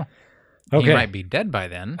 I will. Okay. He might be dead by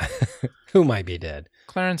then. Who might be dead?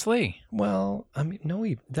 Clarence Lee. Well, I mean, no,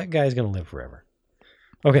 that guy's going to live forever.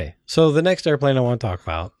 Okay, so the next airplane I want to talk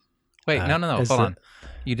about. Wait, no. Hold on.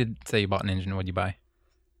 You did say you bought an engine. What'd you buy?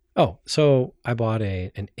 Oh, so I bought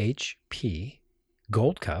an HP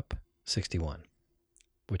Gold Cup 61,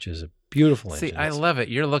 which is a beautiful engine. See, I love it.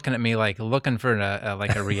 You're looking at me like looking for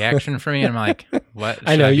a reaction from me. And I'm like, what?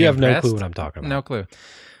 I know, you have no clue what I'm talking about. No clue.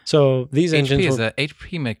 So these engines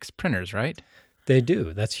HP makes printers, right? They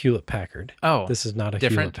do. That's Hewlett Packard. Oh, this is not a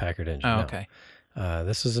different? Hewlett Packard engine. Oh, no. okay.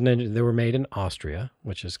 This is an engine. They were made in Austria,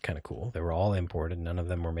 which is kind of cool. They were all imported. None of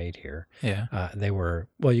them were made here. Yeah.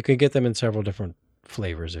 You could get them in several different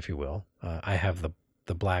flavors, if you will. I have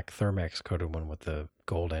the black Thermex coated one with the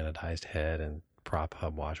gold anodized head and prop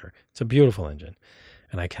hub washer. It's a beautiful engine,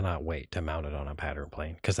 and I cannot wait to mount it on a pattern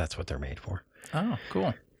plane because that's what they're made for. Oh,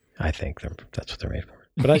 cool. I think that's what they're made for.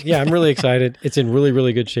 But I'm really excited. It's in really,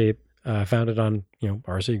 really good shape. I found it on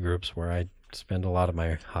RC groups where I spend a lot of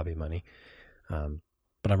my hobby money.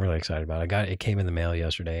 But I'm really excited about it. It came in the mail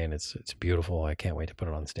yesterday, and it's beautiful. I can't wait to put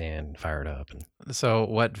it on stand and fire it up. And so,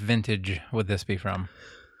 what vintage would this be from?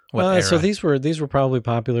 What era? So these were probably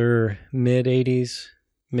popular mid '80s,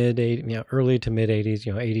 early to mid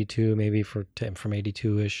 '80s. 82 maybe from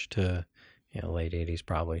 82ish to late '80s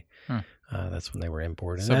probably. That's when they were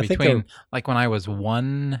imported. So between like when I was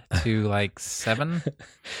 1 to 7.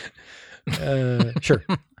 Sure,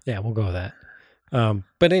 yeah, we'll go with that.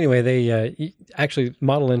 But anyway, they actually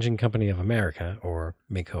Model Engine Company of America, or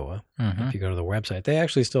MICOA, if you go to the website, they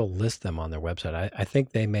actually still list them on their website. I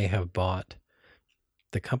think they may have bought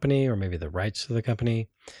the company or maybe the rights to the company,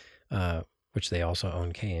 which they also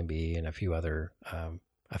own K&B and a few other,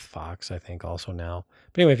 Fox, I think also now.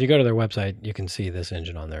 But anyway, if you go to their website, you can see this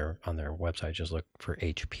engine on their website. Just look for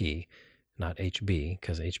HP, not HB,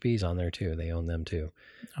 because HB is on there too. They own them too.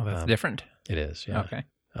 Oh, that's different. It is, yeah. Okay.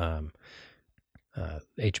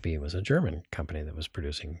 HB was a German company that was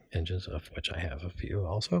producing engines, of which I have a few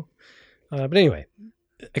also. But anyway,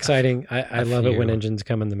 exciting. I love it when engines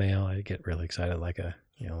come in the mail. I get really excited like a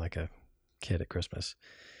kid at Christmas.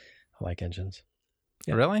 I like engines.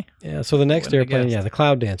 Yeah. Really? Yeah. So the next airplane, the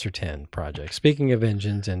Cloud Dancer 10 project. Speaking of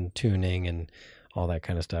engines and tuning and all that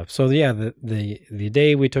kind of stuff. So yeah, the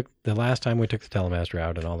last time we took the Telemaster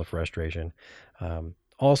out and all the frustration,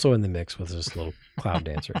 also in the mix was this little Cloud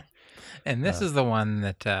Dancer. And this is the one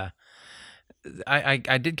that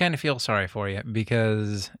I did kind of feel sorry for you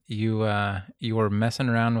because you were messing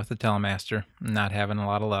around with the Telemaster, not having a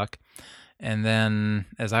lot of luck. And then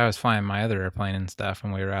as I was flying my other airplane and stuff,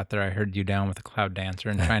 and we were out there, I heard you down with the Cloud Dancer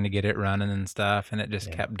and trying to get it running and stuff, and it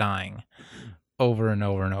just kept dying over and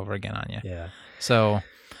over and over again on you. Yeah. So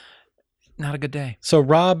not a good day. So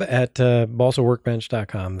Rob at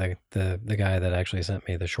balsaworkbench.com, the guy that actually sent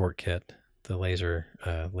me the short kit, the laser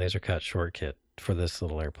cut short kit for this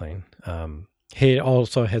little airplane, he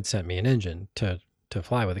also had sent me an engine to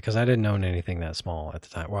fly with it because I didn't own anything that small at the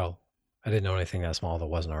time. Well, I didn't know anything that small that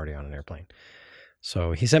wasn't already on an airplane.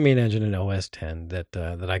 So he sent me an engine, an OS10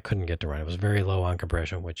 that I couldn't get to run. It was very low on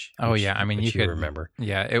compression, which you could remember.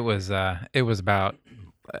 Yeah, it was about.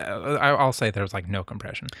 I'll say there was no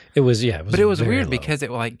compression. It was but it was weird low. because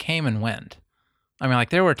it came and went. I mean,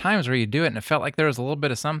 there were times where you do it and it felt like there was a little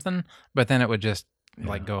bit of something, but then it would just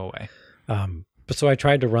go away. But so I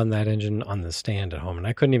tried to run that engine on the stand at home, and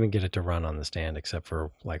I couldn't even get it to run on the stand except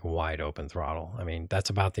for wide open throttle. I mean, that's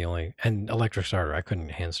about the only, and electric starter. I couldn't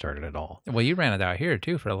hand start it at all. Well, you ran it out here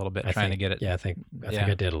too for a little bit trying to get it. Yeah, I think I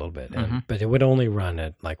did a little bit, but it would only run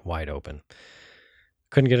at wide open.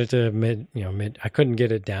 Couldn't get it to mid. I couldn't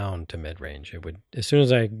get it down to mid range. It would, as soon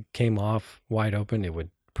as I came off wide open, it would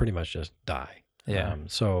pretty much just die. Yeah.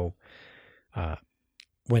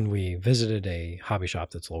 When we visited a hobby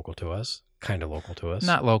shop that's local to us, kind of local to us.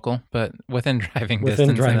 Not local, but within driving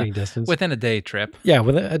distance. Within Within a day trip. Yeah,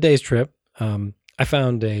 within a day's trip. I I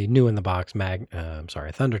found a new in the box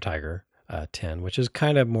Thunder Tiger 10, which is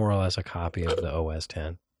kind of more or less a copy of the OS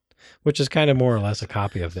 10, which is kind of more or less a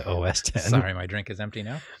copy of the OS 10. Sorry, my drink is empty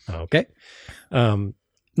now. Okay.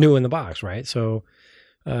 New in the box, right? So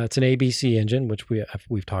it's an ABC engine, which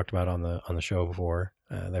we've talked about on the show before.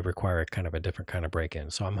 They require kind of a different kind of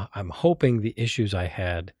break-in. So I'm hoping the issues I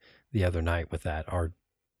had the other night with that are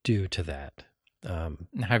due to that.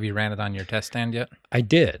 Have you ran it on your test stand yet? I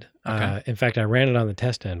did. Okay. In fact, I ran it on the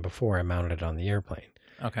test stand before I mounted it on the airplane.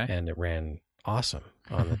 Okay. And it ran awesome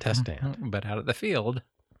on the test stand. But out at the field.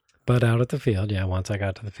 But out at the field, yeah, once I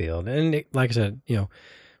got to the field. And like I said,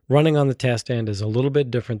 running on the test stand is a little bit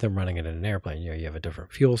different than running it in an airplane. You have a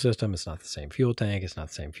different fuel system. It's not the same fuel tank. It's not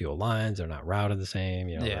the same fuel lines. They're not routed the same.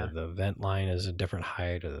 The vent line is a different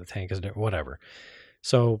height, or the tank is different, whatever.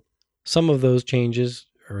 So some of those changes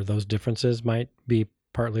or those differences might be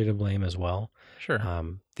partly to blame as well. Sure.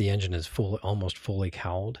 The engine is almost fully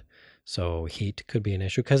cowled, so heat could be an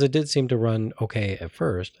issue, because it did seem to run okay at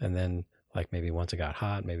first, and then like maybe once it got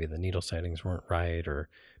hot, maybe the needle settings weren't right, or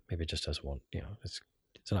maybe it just doesn't want, it's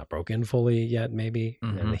not broken fully yet, maybe,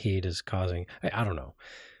 and the heat is causing, I don't know.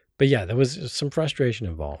 But yeah, there was some frustration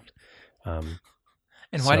involved. And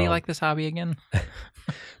why do you like this hobby again?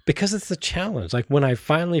 Because it's a challenge. Like when I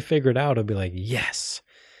finally figured out, I'd be like, yes,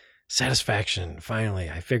 satisfaction. Finally,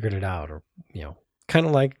 I figured it out. Or, kind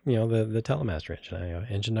of like, the Telemaster engine.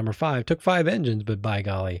 Engine number 5 took 5 engines, but by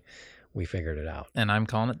golly, we figured it out. And I'm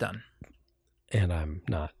calling it done. And I'm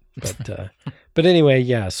not. But anyway,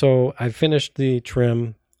 yeah. So I finished the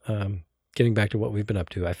trim. Getting back to what we've been up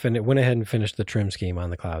to, I went ahead and finished the trim scheme on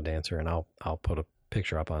the Cloud Dancer, and I'll put a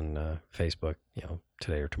picture up on Facebook,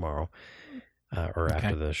 today or tomorrow, or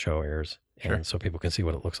after the show airs, and so people can see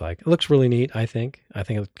what it looks like. It looks really neat. I think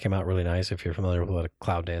it came out really nice. If you're familiar with what a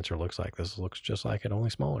Cloud Dancer looks like, this looks just like it, only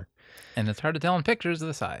smaller. And it's hard to tell in pictures of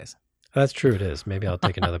the size. That's true. It is. Maybe I'll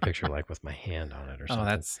take another picture like with my hand on it or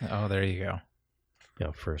something. There you go.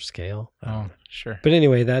 For scale. Sure. But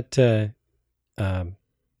anyway, that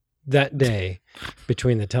day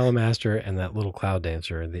between the Telemaster and that little Cloud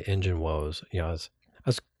Dancer and the engine woes, I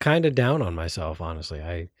was kind of down on myself,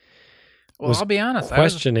 honestly. I'll be honest,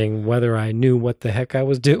 questioning whether I knew what the heck I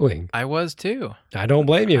was doing. I was too. I don't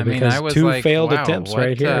blame you, because I was 2 failed attempts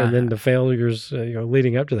right here, and then the failures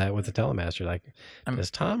leading up to that with the Telemaster. Like, does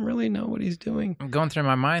Tom really know what he's doing? I'm going through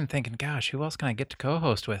my mind thinking, gosh, who else can I get to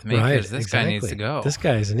co-host with me? Right, because this guy needs to go. This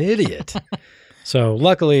guy's an idiot. So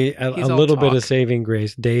luckily, a little bit of saving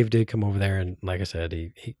grace. Dave did come over there, and like I said,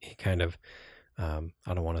 he kind of, I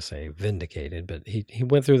don't want to say vindicated, but he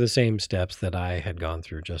went through the same steps that I had gone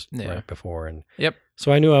through just right before. And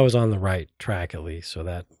so I knew I was on the right track at least. So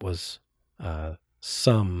that was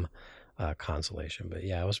some consolation. But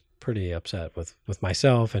yeah, I was pretty upset with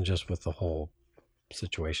myself and just with the whole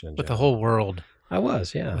situation in general. With the whole world. I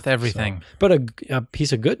was, yeah. With everything. So, but a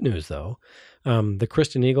piece of good news, though. The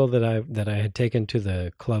Kristen Eagle that I had taken to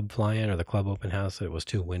the club fly-in, or the club open house, it was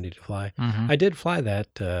too windy to fly. I did fly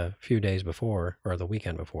that a few days before, or the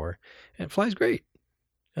weekend before, and it flies great.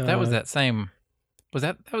 That was that same was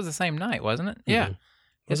the same night, wasn't it? Yeah.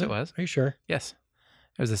 Yes, it was. Are you sure? Yes.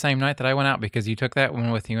 It was the same night that I went out, because you took that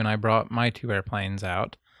one with you and I brought my 2 airplanes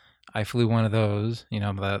out. I flew one of those,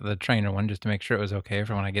 the trainer one, just to make sure it was okay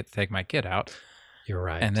for when I get to take my kid out. You're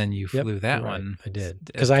right. And then you flew that one. I did.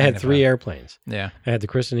 Because I had 3 airplanes. Yeah. I had the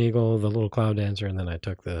Kristen Eagle, the little Cloud Dancer, and then I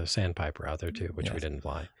took the Sandpiper out there too, which we didn't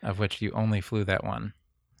fly. Of which you only flew that one.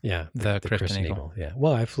 Yeah. The Kristen Eagle. Yeah.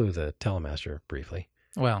 Well, I flew the Telemaster briefly.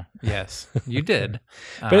 Well, yes, you did.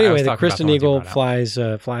 But anyway, the Kristen Eagle flies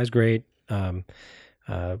great. A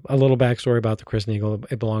little backstory about the Kristen Eagle.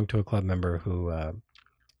 It belonged to a club member who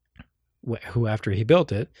after he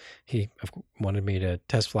built it, he wanted me to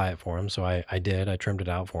test fly it for him. So I did. I trimmed it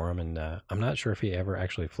out for him, and I'm not sure if he ever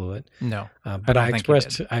actually flew it. No, but I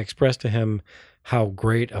expressed to him how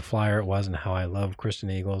great a flyer it was and how I love Kristen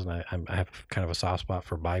Eagles, and I have kind of a soft spot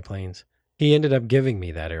for biplanes. He ended up giving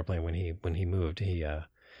me that airplane when he moved. He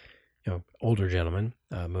older gentleman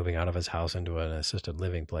moving out of his house into an assisted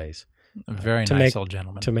living place. A very nice old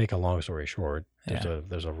gentleman. To make a long story short,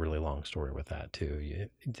 there's a really long story with that too.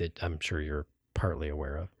 That I'm sure you're partly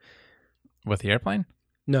aware of. With the airplane?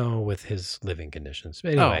 No, with his living conditions.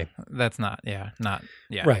 Anyway, that's not.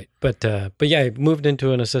 Right, but yeah, he moved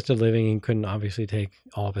into an assisted living and couldn't obviously take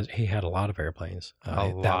all of it. He had a lot of airplanes.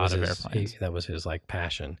 Airplanes. That was his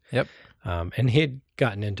passion. Yep. And he had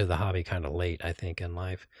gotten into the hobby kind of late, I think, in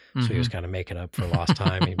life. So he was kind of making up for lost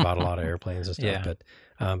time. He bought a lot of airplanes and stuff. Yeah.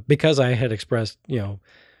 But because I had expressed,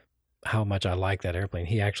 how much I like that airplane,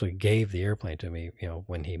 he actually gave the airplane to me,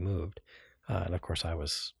 when he moved. And of course, I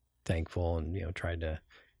was thankful and, tried to,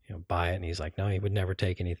 buy it. And he's like, no, he would never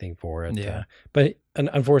take anything for it. Yeah. But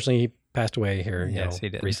unfortunately, he passed away here, Yes, he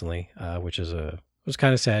did. recently, which is was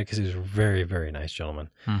kind of sad because he was a very, very nice gentleman.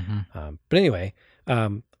 Mm-hmm. But anyway,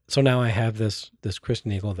 so now I have this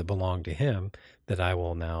Christen Eagle that belonged to him that I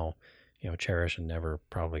will now, cherish and never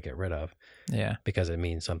probably get rid of. Yeah. Because it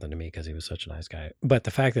means something to me because he was such a nice guy. But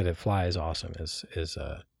the fact that it flies awesome is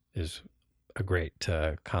a great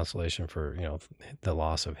consolation for the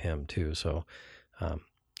loss of him too. So,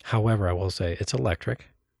 however, I will say it's electric,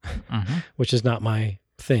 Mm-hmm. which is not my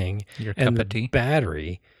thing. Your And cup the of tea.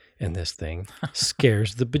 battery in this thing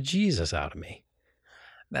scares the bejesus out of me.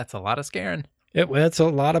 That's a lot of scaring. It's a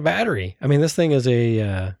lot of battery. I mean, this thing is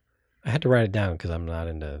I had to write it down because I'm not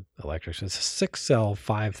into electrics. It's a 6-cell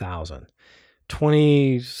 5,000,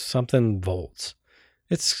 20-something volts.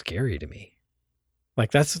 It's scary to me.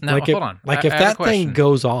 Like that's Now, like hold on. Like I if have a that thing question.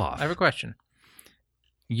 goes off. I have a question.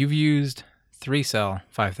 You've used 3-cell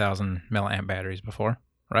 5,000 milliamp batteries before,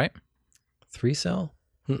 right? 3-cell?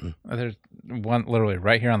 Mm-mm. There's one literally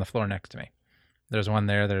right here on the floor next to me. There's one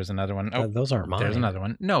there. There's another one. Oh, Those aren't mine. there's another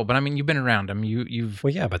one. No, but I mean, you've been around them. You've.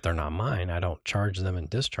 Well, yeah, but they're not mine. I don't charge them and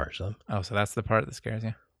discharge them. Oh, so that's the part that scares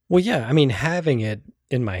you. Well, yeah. I mean, having it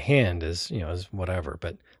in my hand is whatever.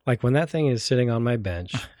 But like when that thing is sitting on my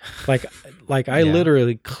bench, like I Yeah.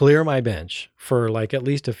 literally clear my bench for like at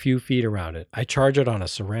least a few feet around it. I charge it on a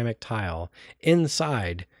ceramic tile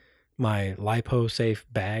inside my LiPo safe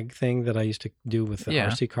bag thing that I used to do with the Yeah.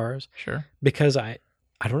 RC cars Sure. because I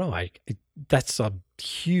don't know. That's a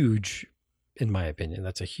huge, in my opinion,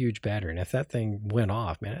 that's a huge battery. And if that thing went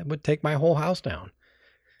off, man, it would take my whole house down.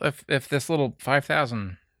 If this little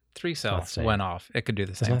 5,000 3-cell Not the same. went off, it could do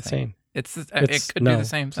the It's same not the thing. same. It could do the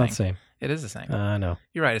same It's not thing. the same. It is the same. I know.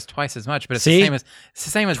 You're right. It's twice as much, but it's See? the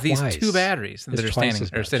same as these Twice. 2 batteries that It's are twice standing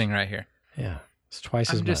as or much. sitting right here. Yeah. It's twice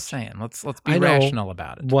as I'm much. just saying. Let's be I know. rational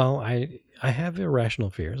about it. Well, I have irrational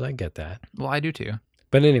fears. I get that. Well, I do too.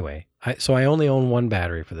 But anyway, so I only own one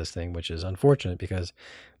battery for this thing, which is unfortunate because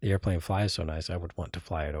the airplane flies so nice. I would want to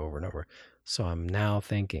fly it over and over. So I'm now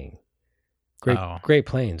thinking, Great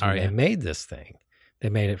Plains, when Are they you? made this thing, they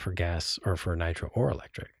made it for gas or for nitro or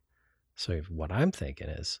electric. So what I'm thinking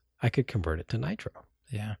is I could convert it to nitro.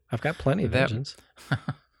 Yeah. I've got plenty of engines.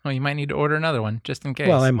 Well, you might need to order another one just in case.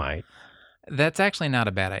 Well, I might. That's actually not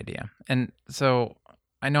a bad idea. And so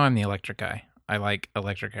I know I'm the electric guy. I like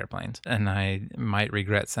electric airplanes, and I might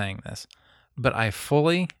regret saying this, but I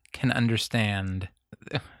fully can understand.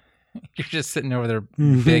 You're just sitting over there,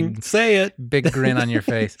 big, Say it. big grin on your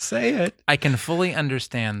face. Say it. I can fully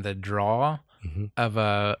understand the draw Mhm. of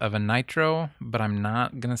a nitro, but I'm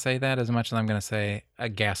not gonna say that as much as I'm gonna say a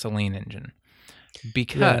gasoline engine,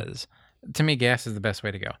 because to me, gas is the best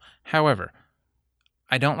way to go. However,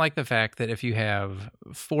 I don't like the fact that if you have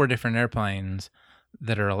 4 different airplanes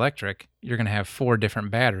that are electric, you're going to have 4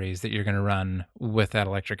 different batteries that you're going to run with that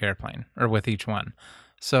electric airplane or with each one.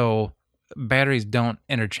 So batteries don't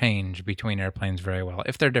interchange between airplanes very well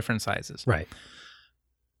if they're different sizes. Right.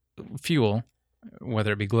 Fuel,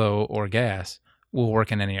 whether it be glow or gas, will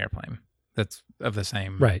work in any airplane that's of the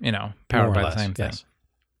same, Right. powered More or by less, the same thing. yes.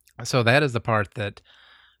 So that is the part that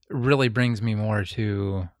really brings me more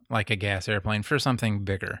to like a gas airplane for something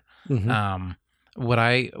bigger. Mhm. What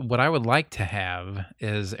I would like to have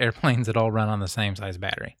is airplanes that all run on the same size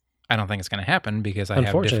battery. I don't think it's going to happen because I have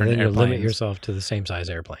Unfortunately, different then you airplanes. limit yourself to the same size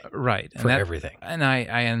airplane Right. for everything. And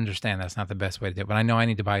I understand that's not the best way to do it, but I know I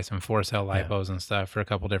need to buy some 4-cell Yeah. LiPos and stuff for a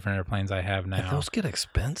couple different airplanes I have And now. those get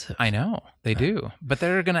expensive. I know they do, but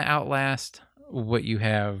they're going to outlast what you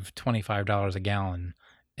have $25 a gallon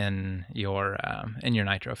in your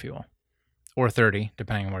nitro fuel, or 30,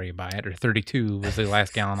 depending on where you buy it, or 32 was the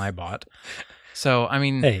last gallon I bought. So I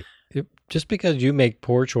mean, Hey, just because you make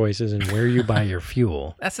poor choices in where you buy your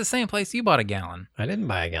fuel, that's the same place you bought a gallon. I didn't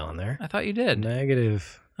buy a gallon there. I thought you did.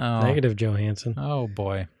 Negative, Oh, Johansson. oh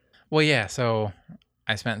boy. Well, yeah. So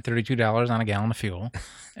I spent $32 on a gallon of fuel,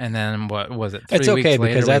 and then what was it? 3 It's okay weeks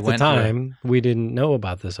later, because we at the went to a- time we didn't know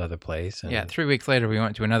about this other place. And Yeah, 3 weeks later we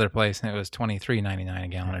went to another place and it was $23.99 a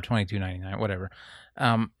gallon or $22.99, whatever.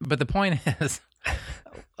 But the point is,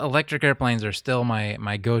 electric airplanes are still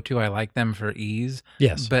my go-to. I like them for ease.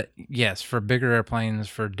 Yes. But yes, for bigger airplanes,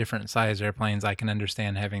 for different size airplanes, I can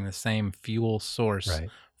understand having the same fuel source Right.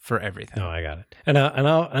 for everything. No, I got it. And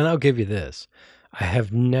I'll give you this. I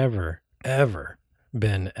have never ever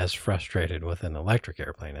been as frustrated with an electric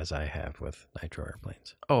airplane as I have with nitro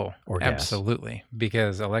airplanes. Oh, Or gas. absolutely,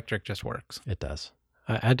 because electric just works. It does.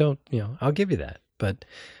 I don't, I'll give you that. But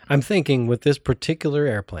I'm thinking with this particular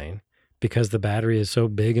airplane, because the battery is so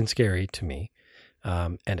big and scary to me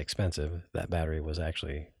and expensive, that battery was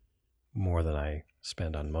actually more than I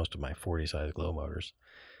spend on most of my 40 size glow motors.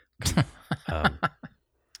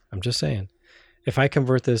 I'm just saying, if I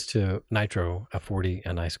convert this to nitro,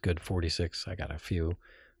 a nice good 46, I got a few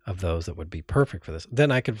of those that would be perfect for this.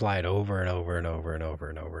 Then I could fly it over and over and over and over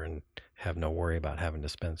and over and have no worry about having to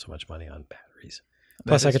spend so much money on batteries.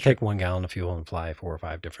 Plus, I could take 1 gallon of fuel and fly 4 or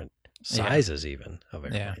 5 different sizes even of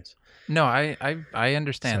airplanes. Yeah. No, I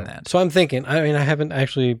understand that. So I'm thinking, I mean, I haven't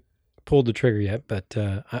actually pulled the trigger yet, but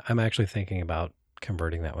I'm actually thinking about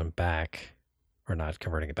converting that one back, or not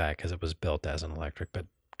converting it back because it was built as an electric, but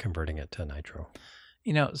converting it to nitro.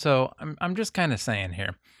 You know, so I'm just kind of saying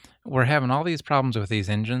here, we're having all these problems with these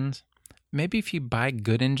engines. Maybe if you buy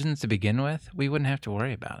good engines to begin with, we wouldn't have to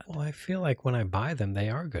worry about it. Well, I feel like when I buy them, they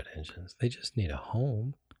are good engines. They just need a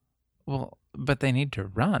home. Well, but they need to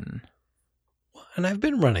run. Well, and I've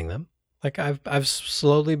been running them. Like I've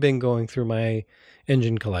slowly been going through my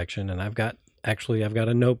engine collection, and I've got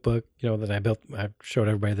a notebook, that I built. I showed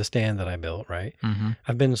everybody the stand that I built, right? Mm-hmm.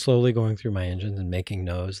 I've been slowly going through my engines and making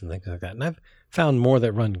notes and things like that. And I've found more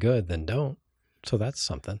that run good than don't. So that's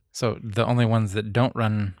something. So the only ones that don't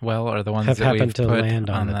run well are the ones have that happened we've to put land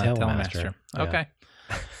on the Telemaster. Telemaster. Okay.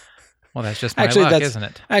 Well, that's just my Actually, luck, isn't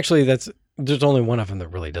it? Actually, there's only one of them that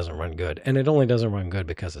really doesn't run good. And it only doesn't run good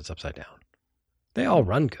because it's upside down. They all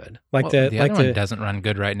run good. The other one doesn't run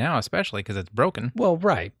good right now, especially because it's broken. Well,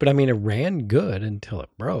 right. But I mean, it ran good until it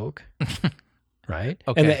broke. Right?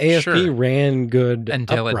 Okay, and the AFP sure. ran good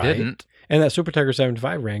Until upright, it didn't. And that Super Tiger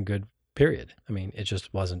 75 ran good, period. I mean, it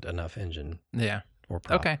just wasn't enough engine or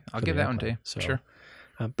prop. Okay, I'll give that one to you. So, sure.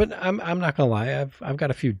 But I'm not gonna lie. I've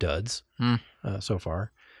got a few duds so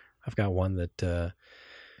far. I've got one that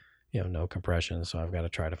no compression, so I've got to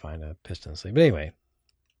try to find a piston sleeve. But anyway,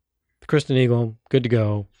 the Kristen Eagle, good to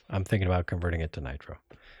go. I'm thinking about converting it to nitro.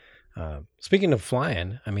 Speaking of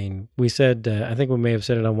flying, I mean, we said, I think we may have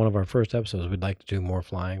said it on one of our first episodes, we'd like to do more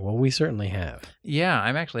flying. Well, we certainly have. Yeah,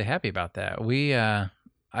 I'm actually happy about that.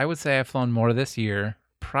 I would say I've flown more this year,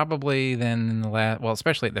 probably than in the last, well,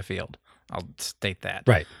 especially at the field. I'll state that.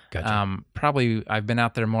 Right. Gotcha. Probably I've been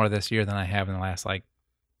out there more this year than I have in the last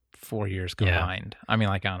 4 years combined. Yeah. I mean,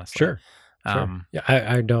 honestly. Sure. Yeah,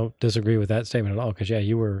 I don't disagree with that statement at all because,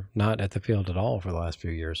 you were not at the field at all for the last few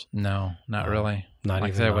years. No, not really. Not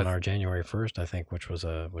even on our January 1st, I think, which was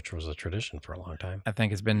a tradition for a long time. I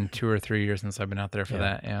think it's been 2 or 3 years since I've been out there for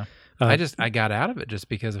that, yeah. I got out of it just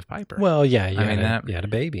because of Piper. Well, yeah, you had a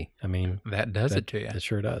baby. I mean, that does it to you. It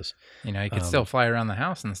sure does. You could still fly around the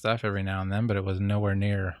house and stuff every now and then, but it was nowhere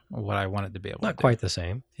near what I wanted to be able to do. Not quite the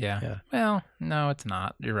same. Yeah. Well, no, it's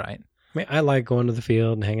not. You're right. I mean, I like going to the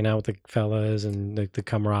field and hanging out with the fellas and the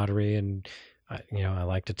camaraderie, and I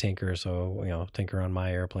like to tinker. So tinker on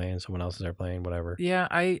my airplane, someone else's airplane, whatever. Yeah,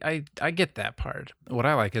 I get that part. What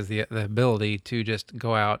I like is the ability to just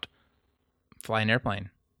go out, fly an airplane,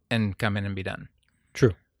 and come in and be done.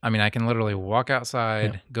 True. I mean, I can literally walk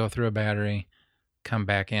outside, go through a battery, come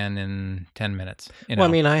back in 10 minutes. Well, I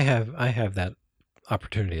mean, I have that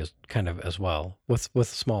opportunity as well with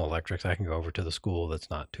small electrics. I can go over to the school that's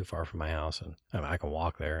not too far from my house, and I can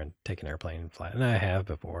walk there and take an airplane and fly. And I have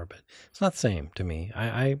before, but it's not the same to me.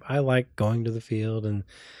 I like going to the field and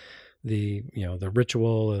the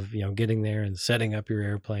ritual of getting there and setting up your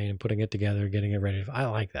airplane and putting it together, getting it ready. I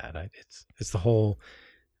like that. It's the whole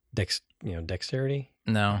dexterity,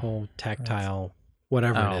 no, the whole tactile.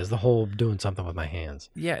 Whatever it is, the whole doing something with my hands.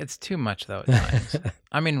 Yeah, it's too much though at times.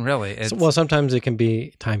 I mean, really. Sometimes it can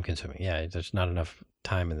be time consuming. Yeah, there's not enough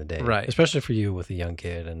time in the day. Right. Especially for you with a young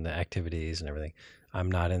kid and the activities and everything. I'm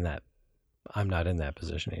not in that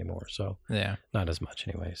position anymore. So yeah, not as much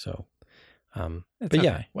anyway. So, but okay.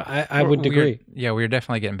 yeah, I would agree. We're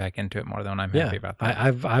definitely getting back into it more though, and I'm happy about that.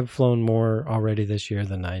 I've flown more already this year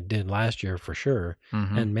than I did last year for sure,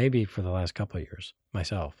 and maybe for the last couple of years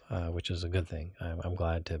myself, which is a good thing. I'm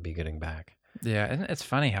glad to be getting back. Yeah, and it's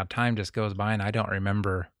funny how time just goes by, and I don't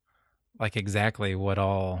remember exactly what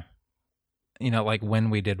all, when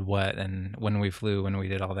we did what and when we flew, when we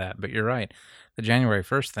did all that. But you're right, the January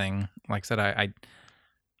 1st thing. Like I said,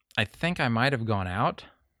 I think I might have gone out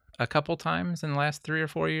a couple times in the last 3 or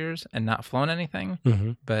 4 years and not flown anything,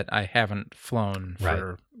 but I haven't flown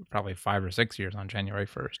for probably 5 or 6 years on January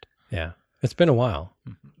 1st. Yeah, it's been a while.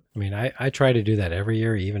 I mean, I try to do that every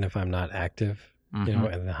year, even if I'm not active, in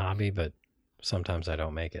the hobby, but sometimes I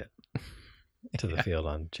don't make it to the field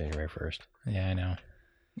on January 1st. Yeah, I know.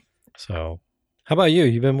 So how about you?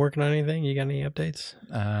 You been working on anything? You got any updates?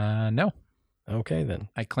 No. Okay, then.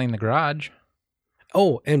 I cleaned the garage.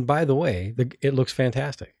 Oh, and by the way, it looks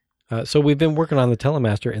fantastic. So we've been working on the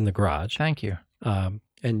Telemaster in the garage. Thank you.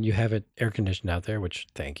 and you have it air conditioned out there, which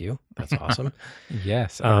thank you. That's awesome.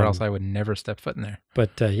 Yes, or else I would never step foot in there.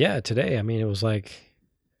 But yeah, today, I mean, it was like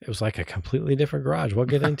a completely different garage. What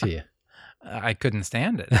get into you? I couldn't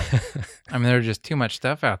stand it. I mean, there was just too much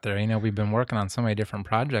stuff out there. You know, we've been working on so many different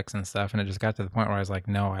projects and stuff, and it just got to the point where I was like,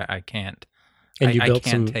 no, I can't. And you I built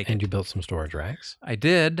can't some, take and it. you built some storage racks. I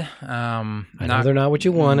did. I know they're not what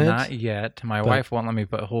you wanted. Not yet. My wife won't let me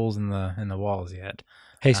put holes in the walls yet.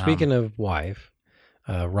 Hey, speaking of wife,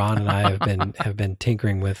 Ron and I have been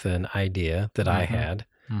tinkering with an idea that I had.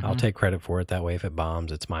 I'll take credit for it. That way, if it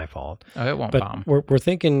bombs, it's my fault. Oh, it won't But bomb. we're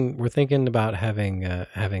thinking about having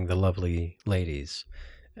the lovely ladies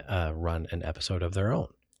run an episode of their own.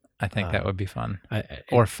 I think that would be fun, I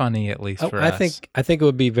or funny at least for us. I think it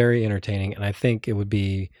would be very entertaining, and I think it would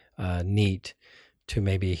be neat to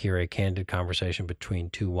maybe hear a candid conversation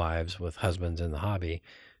between two wives with husbands in the hobby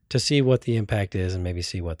to see what the impact is and maybe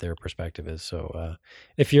see what their perspective is. So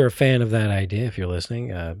if you're a fan of that idea, if you're listening,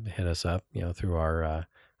 hit us up, through our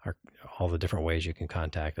all the different ways you can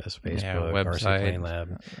contact us: Facebook, RC website, Plane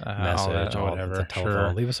Lab, all message, that, whatever. the telephone.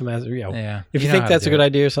 Sure. Leave us a message. Yeah. If you know think how to that's a do good it.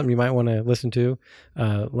 idea or something you might want to listen to,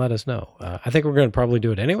 let us know. I think we're going to probably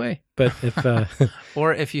do it anyway. But if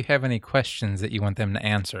Or if you have any questions that you want them to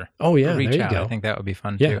answer, oh yeah, reach there you out. go. I think that would be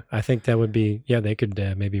fun Yeah, too. I think that would be. Yeah, they could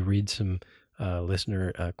maybe read some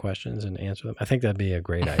listener questions and answer them. I think that'd be a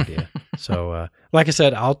great idea. So, like I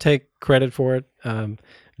said, I'll take credit for it,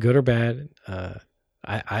 good or bad.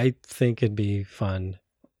 I think it'd be fun,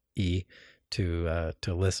 to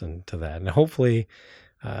listen to that, and hopefully,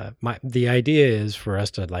 the idea is for us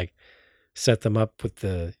to like set them up with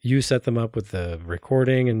the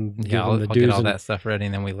recording and give Yeah, them I'll the get do's all and that stuff ready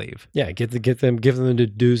and then we leave. yeah, give them the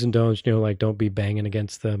do's and don'ts. Like don't be banging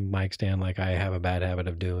against the mic stand like I have a bad habit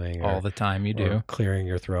of doing, All the time you or do. clearing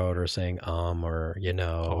your throat or saying or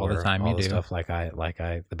All the or time all you the do. stuff like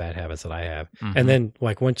the bad habits that I have. Mhm. And then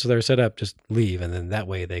like once they're set up, just leave, and then that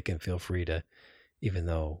way they can feel free to, even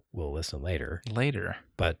though we'll listen later, Later,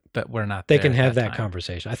 but but we're not they there can at have that time.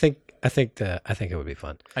 conversation. I think it would be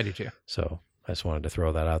fun. I do too. So I just wanted to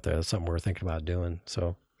throw that out there. That's something we're thinking about doing.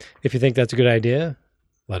 So if you think that's a good idea,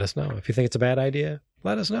 let us know. If you think it's a bad idea,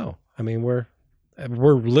 let us know. I mean, we're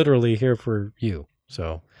literally here for you.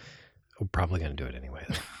 So we're probably going to do it anyway.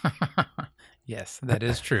 Yes, that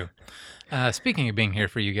is true. Speaking of being here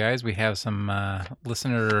for you guys, we have some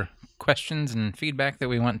listener questions and feedback that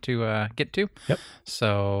we want to get to. Yep.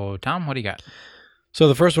 So, Tom, what do you got? So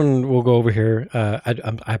the first one we'll go over here. I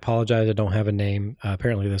apologize. I don't have a name.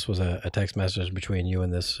 Apparently this was a text message between you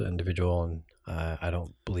and this individual, and I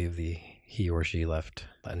don't believe he or she left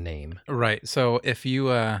a name. Right. So if you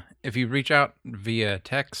reach out via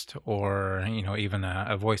text or even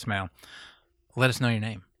a voicemail, let us know your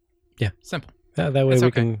name. Yeah. Simple. That way It's we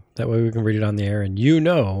okay. can read it on the air, and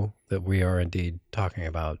that we are indeed talking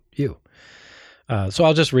about you. So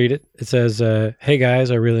I'll just read it. It says, "Hey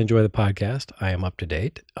guys, I really enjoy the podcast. I am up to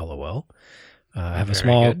date. LOL. I have a Very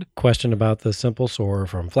small good. question about the Simple Soarer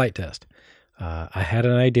from Flight Test. I had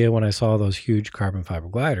an idea when I saw those huge carbon fiber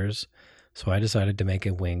gliders, so I decided to make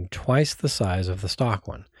a wing twice the size of the stock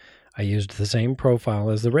one. I used the same profile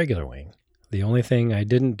as the regular wing. The only thing I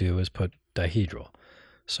didn't do is put dihedral.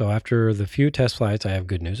 So after the few test flights, I have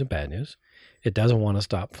good news and bad news. It doesn't want to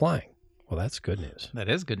stop flying. Well, that's good news. That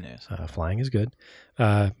is good news. Flying is good.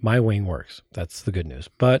 My wing works. That's the good news.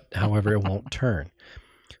 But, however, it won't turn.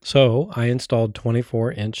 So I installed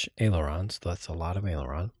 24-inch ailerons. That's a lot of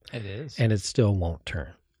aileron. It is. And it still won't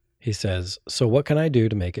turn. He says, so what can I do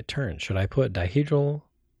to make it turn? Should I put dihedral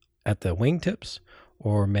at the wingtips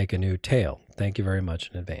or make a new tail? Thank you very much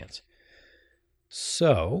in advance.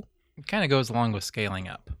 So, It kind of goes along with scaling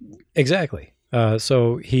up. exactly.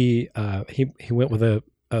 So he went with a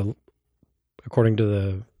according to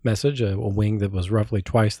the message, a wing that was roughly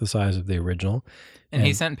twice the size of the original. And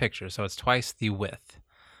he sent pictures, so it's twice the width.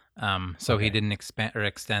 So Okay. he didn't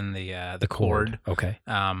extend the cord, Okay.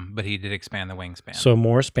 but he did expand the wingspan. So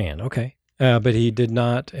more span. Okay. But he did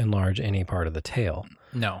not enlarge any part of the tail.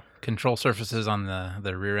 No, control surfaces on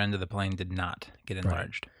the rear end of the plane did not get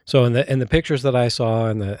enlarged. So in the pictures that I saw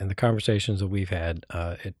and the conversations that we've had,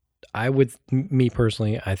 me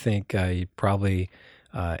personally, I think he'd probably,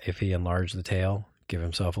 if he enlarged the tail, give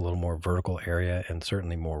himself a little more vertical area and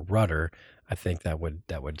certainly more rudder, I think that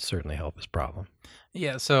would certainly help his problem.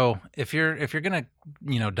 Yeah. So if you're gonna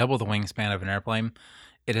double the wingspan of an airplane,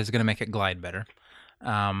 it is gonna make it glide better.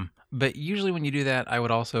 But usually when you do that, I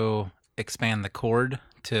would also expand the cord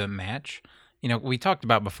to match. We talked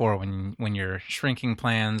about before when you're shrinking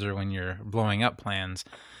plans or when you're blowing up plans,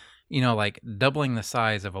 like doubling the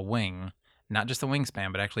size of a wing not just the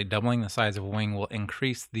wingspan, but actually doubling the size of a wing will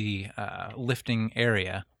increase the lifting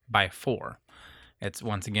area by 4. It's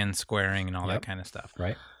once again squaring and all that kind of stuff.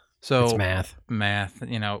 Right. So it's math.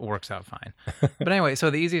 It works out fine. But anyway,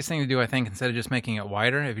 so the easiest thing to do, I think, instead of just making it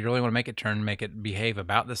wider, if you really want to make it turn, make it behave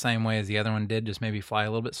about the same way as the other one did, just maybe fly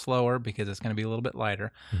a little bit slower because it's going to be a little bit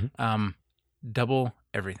lighter. Double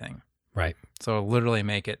everything. Right. So literally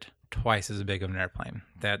make it twice as big of an airplane.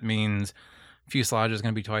 That means fuselage is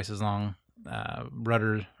going to be twice as long. The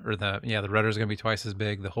rudder is going to be twice as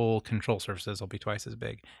big. The whole control surfaces will be twice as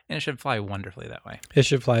big, and it should fly wonderfully that way. It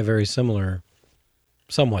should fly very similar,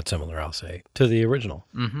 somewhat similar, I'll say, to the original.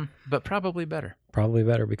 But probably better. Probably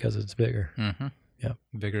better because it's bigger. Yeah,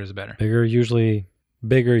 bigger is better. Bigger usually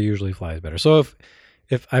flies better. So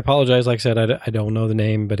if I apologize, like I said, I don't know the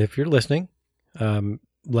name, but if you're listening,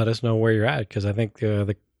 let us know where you're at, because I think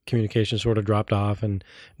the communication sort of dropped off and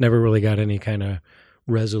never really got any kind of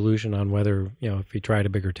resolution on whether, if he tried a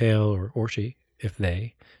bigger tail or she, if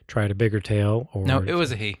they tried a bigger tail or... No, it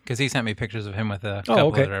was a he, because he sent me pictures of him with a couple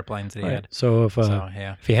of other airplanes that he had. So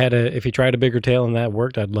if he tried a bigger tail and that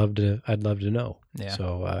worked, I'd love to know. Yeah.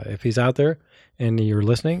 So if he's out there and you're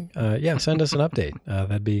listening, send us an update.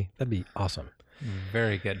 That'd be awesome.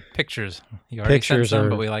 Very good. Pictures. You already sent some,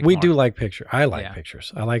 but we do like pictures. I like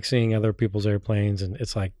pictures. I like seeing other people's airplanes, and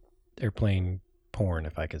it's like airplane porn,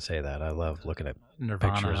 if I could say that. I love looking at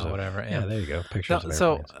Nirvana pictures or whatever. Yeah, there you go. Pictures of airplanes.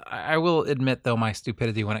 So I will admit, though, my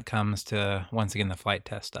stupidity when it comes to, once again, the flight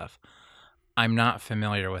test stuff. I'm not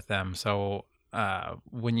familiar with them. So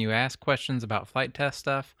when you ask questions about flight test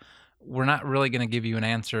stuff, we're not really going to give you an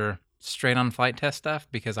answer straight on flight test stuff,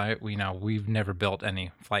 because we've never built any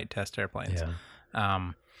flight test airplanes.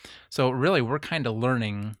 Yeah. So really, we're kind of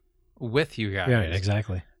learning with you guys. Right,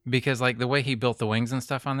 exactly. Because like the way he built the wings and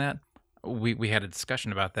stuff on that, we had a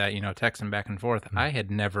discussion about that, texting back and forth. I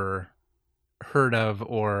had never heard of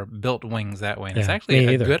or built wings that way. And it's actually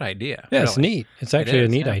a good idea. Yeah, really. It's neat. It's actually a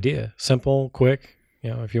neat idea. Simple, quick.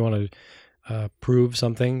 If you want to prove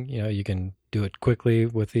something, you can do it quickly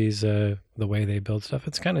with these, the way they build stuff.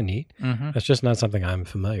 It's kind of neat. It's just not something I'm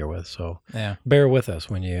familiar with. So bear with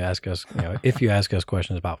us when you ask us, if you ask us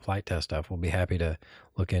questions about flight test stuff, we'll be happy to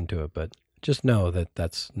look into it. But just know that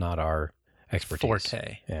that's not our expertise.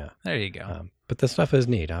 Forte. Yeah. There you go. But the stuff is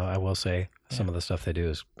neat. I will say some of the stuff they do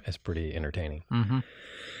is pretty entertaining. Mm-hmm.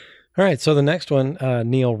 All right. So the next one,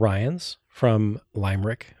 Neil Ryans from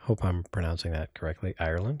Limerick. Hope I'm pronouncing that correctly.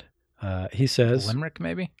 Ireland. He says... Limerick,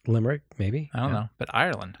 maybe? Limerick, maybe? I don't know. But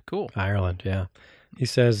Ireland. Cool. Ireland, yeah. He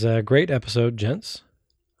says, great episode, gents.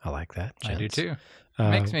 I like that. Gents. I do too.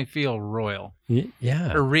 Makes me feel royal.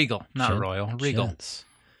 Yeah. Or regal. Not royal. Regal. Gents.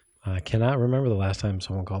 I cannot remember the last time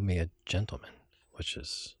someone called me a gentleman, which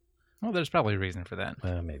is... Well, there's probably a reason for that.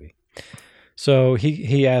 Maybe. So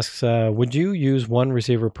he asks, would you use one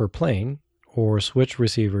receiver per plane or switch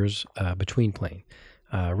receivers between plane?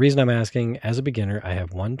 Reason I'm asking, as a beginner, I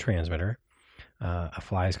have one transmitter, a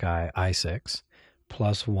FlySky i6,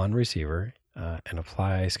 plus one receiver, and a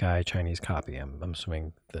FlySky Chinese copy. I'm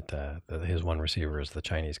assuming that his one receiver is the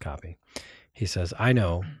Chinese copy. He says, I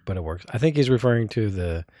know, but it works. I think he's referring to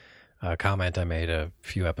the comment I made a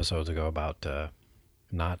few episodes ago about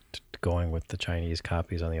not going with the Chinese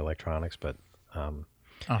copies on the electronics, but...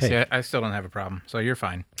 See, I still don't have a problem, so you're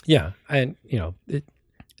fine. Yeah, and, It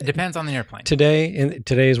depends on the airplane. Today, in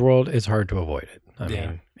today's world, it's hard to avoid it. I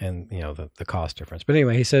mean, and the cost difference. But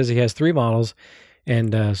anyway, he says he has 3 models,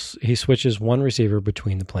 and he switches one receiver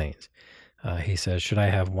between the planes. He says, should I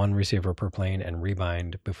have one receiver per plane and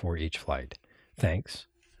rebind before each flight? Thanks.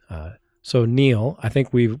 So Neil, I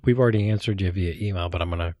think we've already answered you via email, but I'm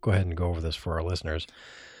going to go ahead and go over this for our listeners.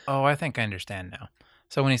 Oh, I think I understand now.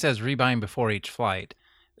 So when he says rebind before each flight,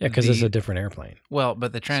 yeah, because it's a different airplane. Well,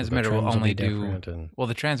 but the transmitter will only do. Well,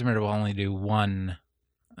 the transmitter will only do one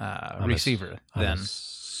receiver. I'm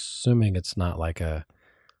assuming it's not like a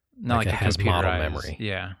has model memory.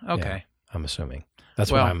 Yeah. Okay. Yeah, I'm assuming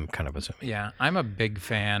that's what I'm kind of assuming. Yeah, I'm a big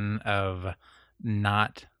fan of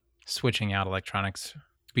not switching out electronics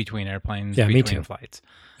between airplanes, between flights.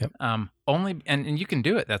 Yep. Only and you can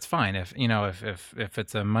do it. That's fine. If if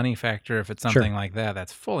it's a money factor, if it's something like that,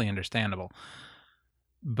 that's fully understandable.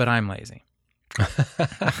 But I'm lazy.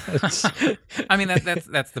 I mean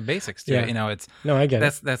that's the basics to it. It's I get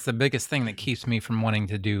it. That's the biggest thing that keeps me from wanting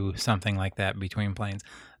to do something like that between planes.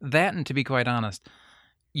 That, and to be quite honest,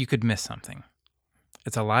 you could miss something.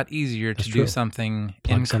 It's a lot easier to do something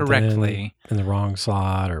incorrectly in the wrong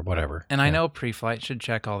slot or whatever. And I know pre-flight should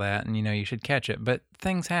check all that, and you should catch it, but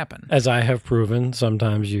things happen. As I have proven,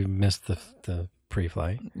 sometimes you miss the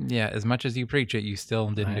pre-flight. Yeah, as much as you preach it, you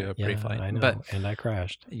still didn't do a pre-flight. I know, But and I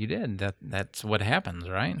crashed. you did. That's what happens,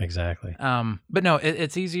 right? Exactly. But no,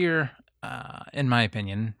 it's easier, in my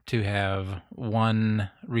opinion, to have one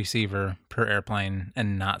receiver per airplane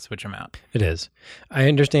and not switch them out. It is. I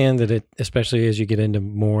understand that it, especially as you get into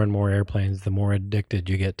more and more airplanes, the more addicted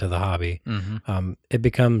you get to the hobby, it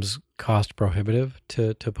becomes cost prohibitive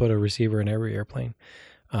to put a receiver in every airplane.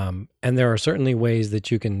 And there are certainly ways that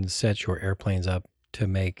you can set your airplanes up to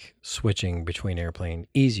make switching between airplane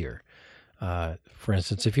easier. For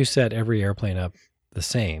instance, if you set every airplane up the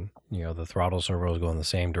same, the throttle servos go in the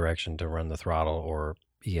same direction to run the throttle, or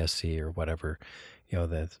ESC or whatever,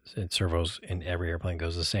 the servos in every airplane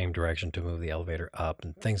goes the same direction to move the elevator up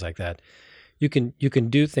and things like that. You can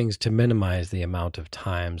do things to minimize the amount of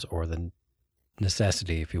times, or the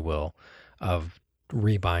necessity, if you will, of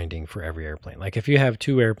rebinding for every airplane. Like if you have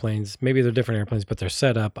two airplanes, maybe they're different airplanes, but they're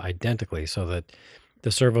set up identically so that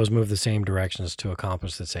the servos move the same directions to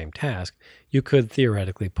accomplish the same task, you could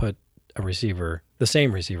theoretically put a receiver, the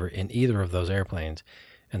same receiver, in either of those airplanes,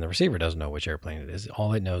 and the receiver doesn't know which airplane it is.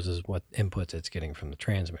 All it knows is what inputs it's getting from the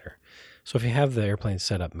transmitter. So if you have the airplane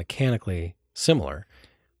set up mechanically similar,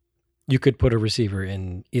 you could put a receiver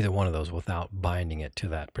in either one of those without binding it to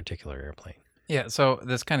that particular airplane. Yeah, so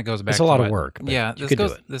this kind of goes back It's to a lot of work, but Yeah, you could do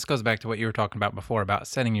it. This goes back to what you were talking about before about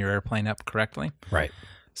setting your airplane up correctly. Right.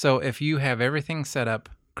 So if you have everything set up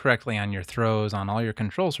correctly on your throws, on all your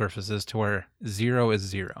control surfaces, to where 0 is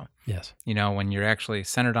 0. Yes. When you're actually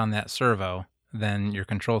centered on that servo, then your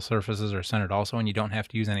control surfaces are centered also, and you don't have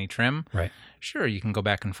to use any trim. Right. Sure, you can go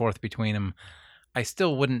back and forth between them. I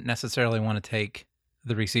still wouldn't necessarily want to take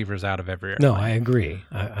the receivers out of every airplane. No, I agree.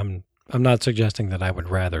 I'm not suggesting that I would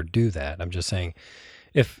rather do that. I'm just saying,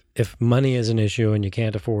 if money is an issue and you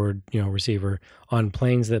can't afford, receiver on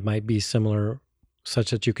planes that might be similar,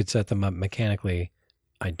 such that you could set them up mechanically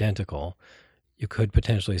identical, you could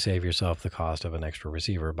potentially save yourself the cost of an extra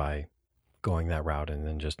receiver by going that route and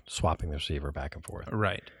then just swapping the receiver back and forth.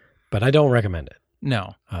 Right. But I don't recommend it.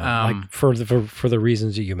 No. Like for the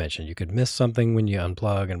reasons that you mentioned, you could miss something when you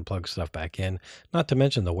unplug and plug stuff back in. Not to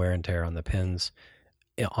mention the wear and tear on the pins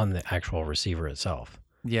on the actual receiver itself.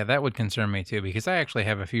 Yeah, that would concern me too, because I actually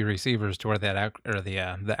have a few receivers to where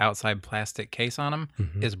the outside plastic case on them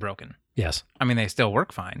is broken. Yes. I mean, they still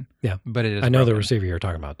work fine. Yeah. But it is I know broken. the receiver you're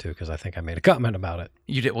talking about too, because I think I made a comment about it.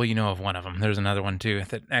 You did. Well, you know of one of them. There's another one too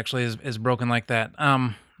that actually is broken like that.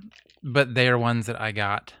 But they are ones that I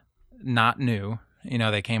got not new.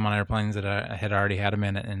 They came on airplanes that I had already had them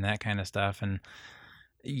in it and that kind of stuff. And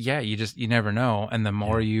yeah, you never know. And the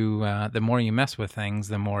more you mess with things,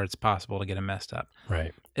 the more it's possible to get them messed up.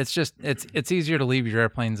 Right. It's just it's easier to leave your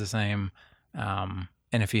airplanes the same.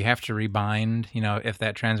 And if you have to rebind, if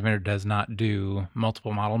that transmitter does not do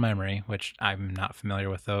multiple model memory, which I'm not familiar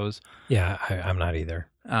with those. Yeah, I'm not either.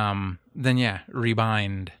 Then yeah,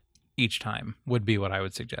 rebind each time would be what I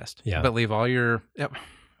would suggest. Yeah. But leave all your,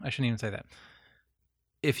 I shouldn't even say that.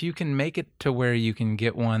 If you can make it to where you can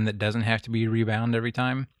get one that doesn't have to be rebound every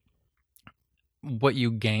time, what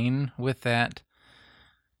you gain with that,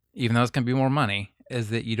 even though it's going to be more money, is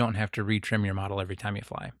that you don't have to retrim your model every time you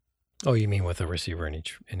fly. Oh, you mean with a receiver in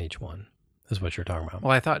each one? Is what you're talking about?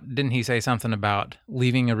 Well, I thought, didn't he say something about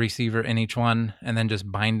leaving a receiver in each one and then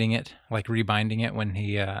just binding it, like rebinding it when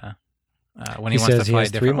he wants to fly a different one? He says he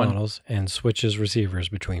has 3 models and switches receivers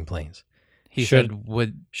between planes. He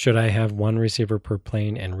should I have one receiver per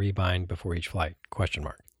plane and rebind before each flight? ?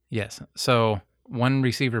 Yes. So 1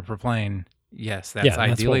 receiver per plane. Yes, that's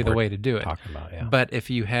ideally the way to do it. Talking about, yeah. But if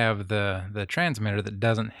you have the transmitter that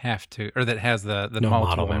doesn't have to, or that has the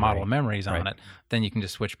multiple model memories on it, then you can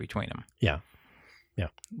just switch between them. Yeah. Yeah.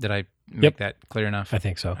 Did I make that clear enough? I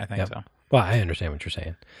think so. I think so. Well, I understand what you're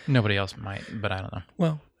saying. Nobody else might, but I don't know.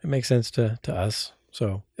 Well, it makes sense to us.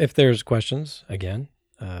 So if there's questions, again,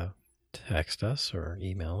 text us or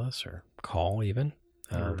email us or call even.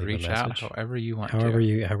 Reach out however you want however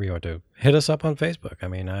you want to. Hit us up on Facebook. I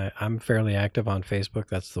mean, I'm fairly active on Facebook.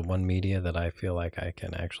 That's the one media that I feel like I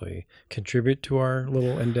can actually contribute to our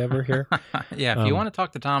little endeavor here. Yeah, if you want to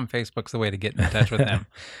talk to Tom, Facebook's the way to get in touch with him.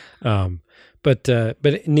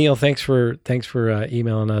 But Neil, thanks for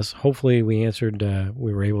emailing us. Hopefully we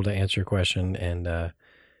were able to answer your question, and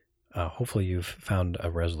hopefully you've found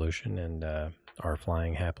a resolution and are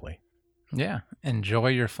flying happily. Yeah. Enjoy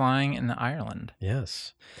your flying in Ireland.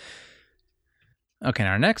 Yes. Okay,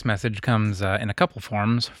 our next message comes in a couple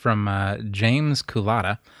forms from James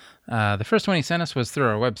Kulata. The first one he sent us was through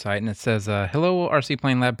our website, and it says, Hello, RC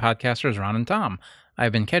Plane Lab podcasters Ron and Tom.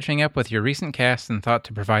 I've been catching up with your recent cast and thought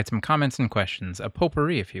to provide some comments and questions, a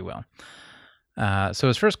potpourri, if you will. So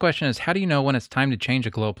his first question is, how do you know when it's time to change a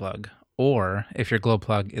glow plug, or if your glow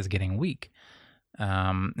plug is getting weak?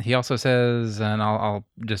 He also says, and I'll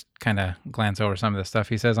just kind of glance over some of this stuff.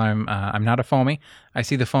 He says, I'm not a foamy. I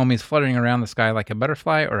see the foamies fluttering around the sky like a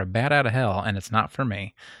butterfly or a bat out of hell, and it's not for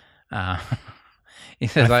me. He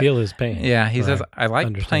says, I feel his pain. Yeah, he or says, I like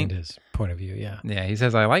understand his point of view. Yeah. Yeah, he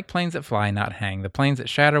says, I like planes that fly, not hang. The planes that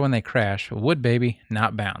shatter when they crash, wood baby,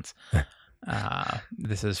 not bounce.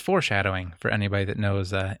 This is foreshadowing for anybody that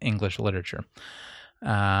knows English literature.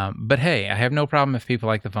 But hey, I have no problem if people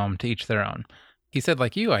like the foam, to each their own. He said,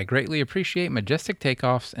 like you, I greatly appreciate majestic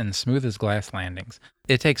takeoffs and smooth as glass landings.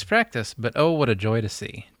 It takes practice, but oh, what a joy to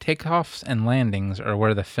see. Takeoffs and landings are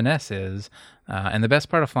where the finesse is, and the best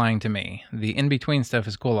part of flying to me. The in-between stuff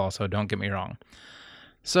is cool also, don't get me wrong.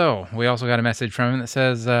 So, we also got a message from him that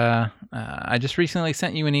says, I just recently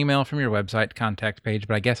sent you an email from your website contact page,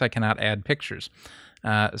 but I guess I cannot add pictures.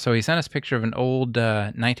 So he sent us a picture of an old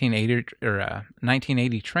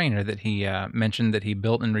 1980 trainer that he mentioned that he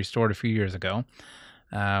built and restored a few years ago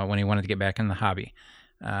when he wanted to get back in the hobby.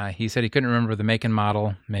 He said he couldn't remember the make and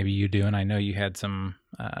model. Maybe you do, and I know you had some,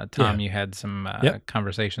 Tom, you had some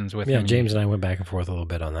conversations with him. Yeah, James and I went back and forth a little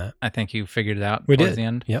bit on that. I think you figured it out towards the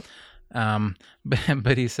end. Yep.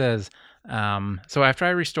 But he says, so after I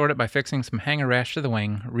restored it by fixing some hanger rash to the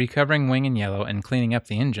wing, recovering wing in yellow, and cleaning up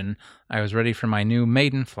the engine, I was ready for my new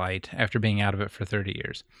maiden flight after being out of it for 30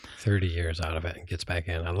 years. 30 years out of it and gets back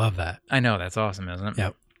in. I love that. I know, that's awesome, isn't it?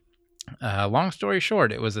 Yep. Long story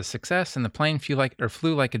short, it was a success, and the plane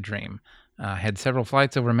flew like a dream. Had several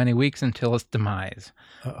flights over many weeks until its demise.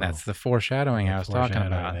 Uh-oh. That's the foreshadowing I was talking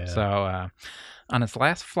about. Yeah. So, on its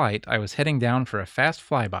last flight, I was heading down for a fast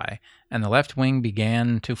flyby, and the left wing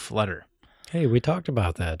began to flutter. Hey, we talked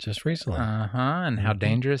about that just recently. And how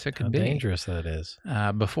dangerous it could be. How dangerous that is.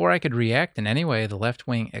 Before I could react in any way, the left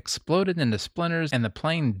wing exploded into splinters, and the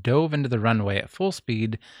plane dove into the runway at full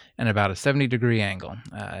speed and about a 70-degree angle,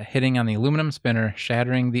 hitting on the aluminum spinner,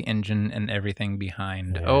 shattering the engine and everything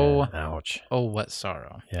behind. Yeah, ouch. Oh, what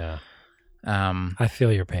sorrow. Yeah. I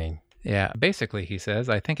feel your pain. Yeah, basically, he says,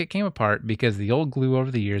 I think it came apart because the old glue over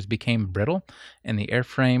the years became brittle and the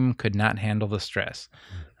airframe could not handle the stress.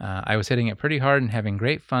 I was hitting it pretty hard and having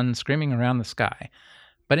great fun screaming around the sky.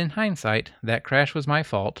 But in hindsight, that crash was my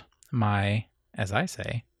fault. My, as I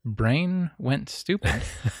say, brain went stupid.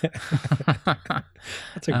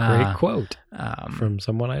 That's a great quote from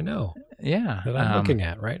someone I know. Yeah. That I'm looking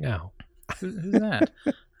at right now. Who's that?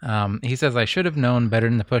 He says, I should have known better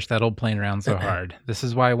than to push that old plane around so hard. This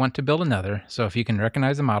is why I want to build another, so if you can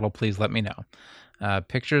recognize the model, please let me know.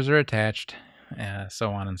 Pictures are attached,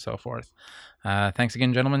 so on and so forth. Thanks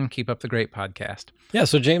again, gentlemen. Keep up the great podcast. Yeah,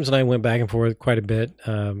 so James and I went back and forth quite a bit.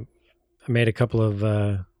 I made a couple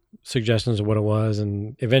of suggestions of what it was,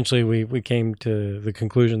 and eventually we came to the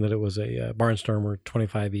conclusion that it was a Barnstormer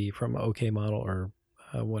 25E from OK Model, or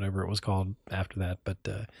whatever it was called after that. But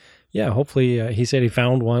yeah, hopefully he said he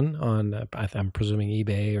found one on, I'm presuming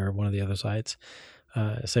eBay or one of the other sites.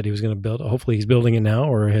 Said he was going to build. Hopefully he's building it now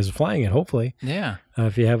or is flying it. Hopefully. Yeah.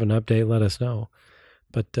 If you have an update, let us know.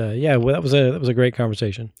 But yeah, well, that was a great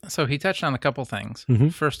conversation. So he touched on a couple things. Mm-hmm.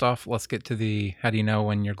 First off, let's get to the how do you know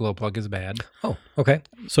when your glow plug is bad? Oh, okay.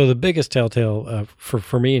 So the biggest telltale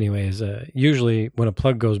for me anyway is usually when a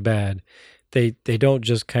plug goes bad, they don't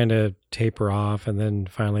just kind of taper off and then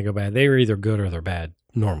finally go bad. They're either good or they're bad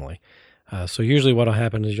normally. So usually what'll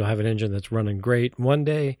happen is you'll have an engine that's running great one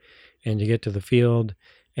day, and you get to the field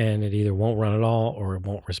and it either won't run at all or it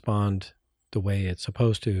won't respond the way it's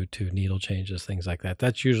supposed to needle changes, things like that.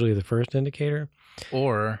 That's usually the first indicator.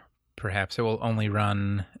 Or perhaps it will only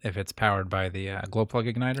run if it's powered by the glow plug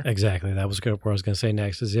igniter. Exactly. That was what I was going to say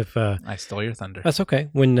next, is if... I stole your thunder. That's okay.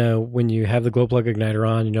 When you have the glow plug igniter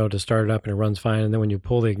on, you know to start it up and it runs fine. And then when you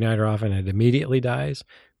pull the igniter off and it immediately dies,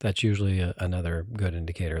 that's usually another good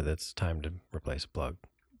indicator that's time to replace a plug.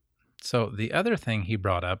 So the other thing he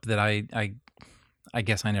brought up that I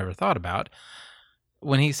guess I never thought about,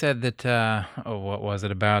 when he said that, what was it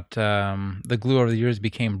about the glue over the years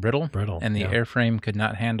became brittle and the airframe could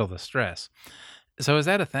not handle the stress. So is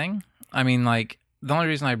that a thing? I mean, like, the only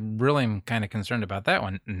reason I really am kind of concerned about that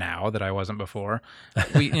one now that I wasn't before,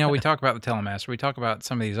 we talk about the Telemaster, we talk about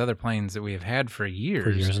some of these other planes that we have had for years. For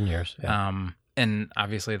years and years, yeah. And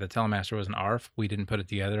obviously the Telemaster was an ARF. We didn't put it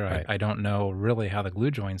together. Right. I don't know really how the glue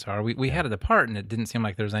joints are. We had it apart and it didn't seem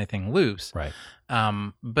like there was anything loose. Right.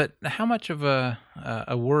 But how much of a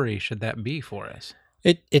worry should that be for us?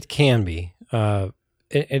 It can be.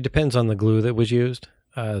 It depends on the glue that was used.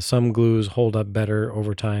 Some glues hold up better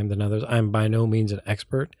over time than others. I'm by no means an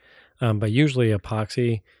expert, but usually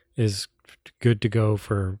epoxy is good to go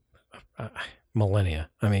for, millennia.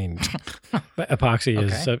 I mean, epoxy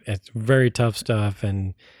is Okay. it's very tough stuff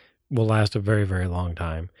and will last a very, very long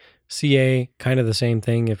time. CA, kind of the same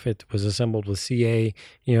thing. If it was assembled with CA,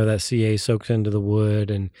 that CA soaks into the wood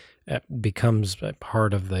and becomes a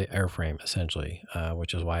part of the airframe essentially,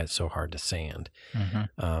 which is why it's so hard to sand.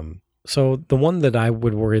 So the one that I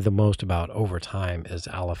would worry the most about over time is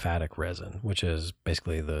aliphatic resin, which is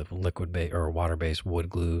basically the liquid or water-based wood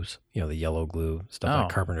glues, the yellow glue, stuff like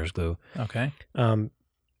carpenter's glue. Okay. And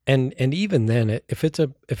even then, if it's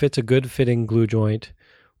a good fitting glue joint,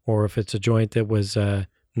 or if it's a joint that was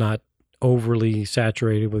not overly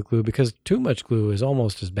saturated with glue, because too much glue is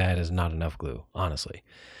almost as bad as not enough glue, honestly.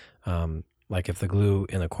 Like if the glue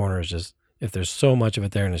in the corner is just, if there's so much of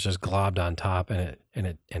it there and it's just globbed on top and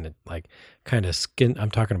it like kind of I'm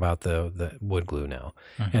talking about the wood glue now,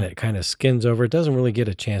 and it kind of skins over, it doesn't really get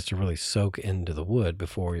a chance to really soak into the wood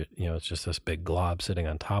before, it's just this big glob sitting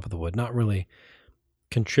on top of the wood, not really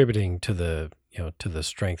contributing to the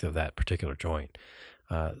strength of that particular joint.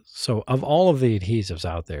 So of all of the adhesives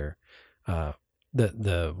out there,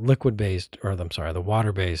 the liquid-based, or the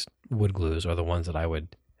water-based wood glues are the ones that I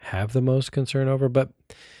would have the most concern over. But,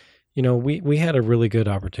 we had a really good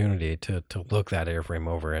opportunity to look that airframe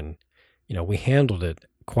over, and, we handled it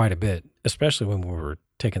quite a bit, especially when we were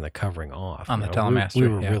taking the covering off. On the Telemaster. We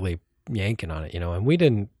were really yanking on it, and we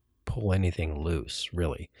didn't pull anything loose,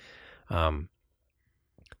 really.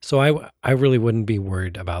 So I really wouldn't be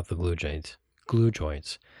worried about the glue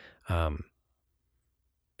joints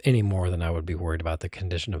any more than I would be worried about the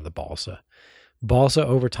condition of the balsa. Balsa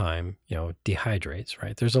over time, dehydrates,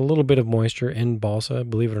 right? There's a little bit of moisture in balsa,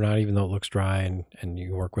 believe it or not, even though it looks dry and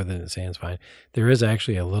you work with it and it sands fine. There is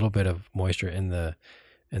actually a little bit of moisture in the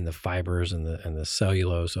fibers and the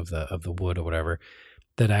cellulose of the wood or whatever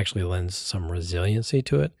that actually lends some resiliency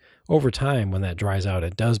to it. Over time, when that dries out,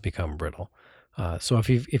 it does become brittle. So if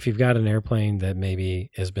you've got an airplane that maybe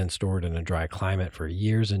has been stored in a dry climate for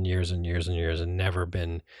years and years and years and years and never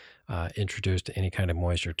been introduced to any kind of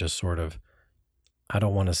moisture to sort of, I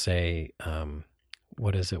don't want to say,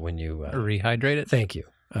 what is it when you rehydrate it? Thank you.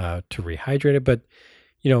 To rehydrate it, but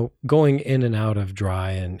going in and out of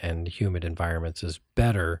dry and humid environments is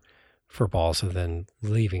better for balsa than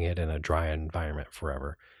leaving it in a dry environment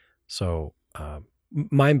forever. So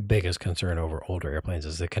my biggest concern over older airplanes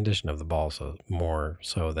is the condition of the balsa, more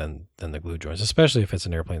so than the glue joints, especially if it's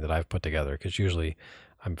an airplane that I've put together, because usually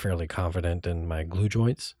I'm fairly confident in my glue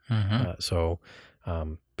joints.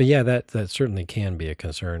 But yeah, that certainly can be a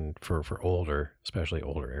concern for older, especially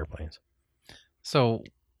older airplanes. So,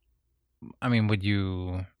 I mean, would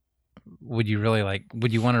you really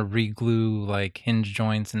would you want to re-glue like hinge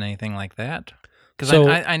joints and anything like that? Because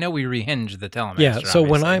I know we rehinge the Telemaster. Yeah. So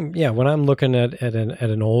obviously. when I'm looking at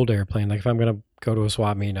an old airplane, like if I'm going to go to a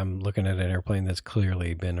swap meet, I'm looking at an airplane that's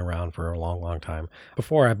clearly been around for a long, long time.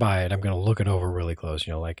 Before I buy it, I'm going to look it over really close.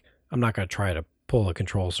 Like I'm not going to try to pull the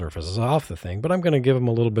control surfaces off the thing, but I'm going to give them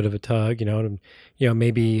a little bit of a tug, and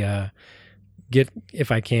maybe get,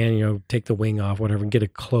 if I can, take the wing off, whatever, and get a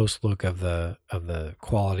close look of the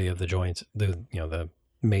quality of the joints, the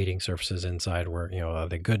mating surfaces inside, where are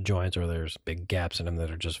they good joints or there's big gaps in them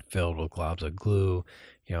that are just filled with globs of glue.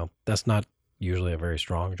 That's not usually a very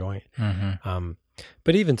strong joint.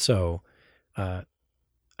 But even so, I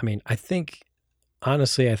think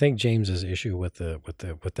James's issue with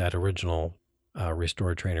that original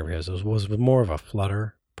restored trainer of his was more of a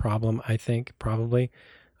flutter problem, I think, probably,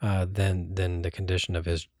 than the condition of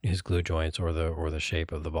his glue joints or the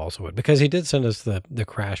shape of the balsa wood, because he did send us the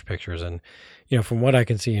crash pictures, and from what I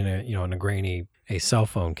can see in a grainy cell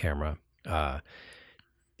phone camera,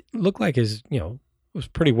 looked like his was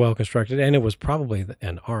pretty well constructed, and it was probably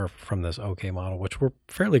an ARF from this OK model, which were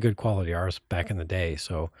fairly good quality ARFs back in the day.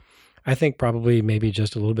 So I think probably maybe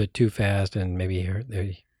just a little bit too fast, and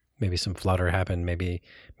maybe some flutter happened. Maybe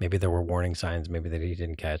there were warning signs, maybe that he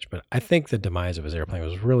didn't catch. But I think the demise of his airplane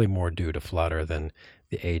was really more due to flutter than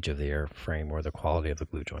the age of the airframe or the quality of the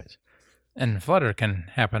glue joints. And flutter can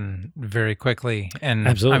happen very quickly, and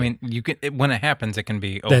absolutely. You can, when it happens, it can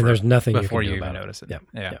be over. Then there's nothing before you even about notice it.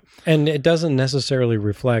 Yeah. And it doesn't necessarily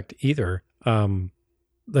reflect either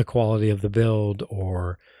the quality of the build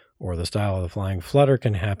or the style of the flying. Flutter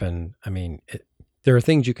can happen. There are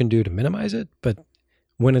things you can do to minimize it, but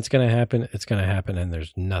when it's going to happen, it's going to happen, and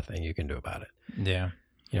there's nothing you can do about it. Yeah.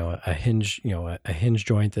 A hinge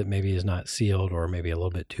joint that maybe is not sealed or maybe a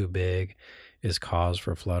little bit too big is cause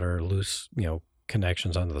for flutter. Loose,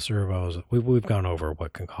 connections onto the servos. We've gone over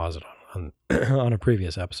what can cause it on a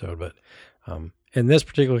previous episode, but in this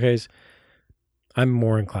particular case, I'm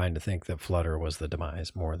more inclined to think that flutter was the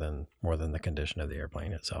demise more than the condition of the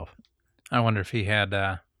airplane itself. I wonder if he had,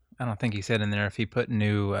 I don't think he said in there if he put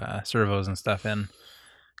new servos and stuff in.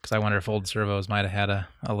 Because I wonder if old servos might have had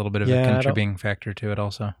a little bit of a contributing factor to it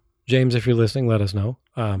also. James, if you're listening, let us know.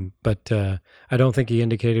 But I don't think he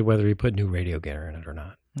indicated whether he put new radio gear in it or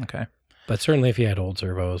not. Okay. But certainly if he had old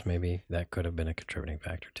servos, maybe that could have been a contributing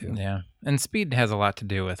factor too. Yeah. And speed has a lot to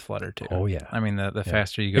do with flutter too. Oh, yeah. I mean, the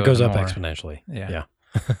faster you go, it goes the up more, exponentially. Yeah.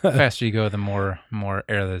 The faster you go, the more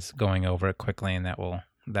air that's going over it quickly, and that will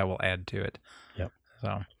add to it. Yep.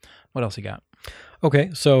 So what else you got?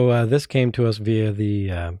 Okay, so this came to us via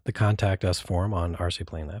the contact us form on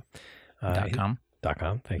RCPlaneLab.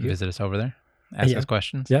 .com. Thank you. Visit us over there. Ask us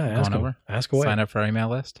questions. Yeah, ask away. Sign up for our email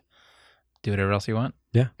list. Do whatever else you want.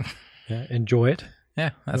 Yeah. Enjoy it.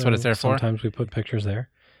 Yeah, that's what it's there for. Sometimes we put pictures there.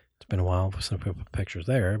 It's been a while since we put pictures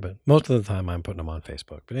there, but most of the time I'm putting them on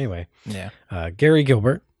Facebook. But anyway, Gary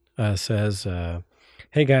Gilbert says,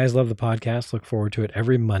 "Hey guys, love the podcast. Look forward to it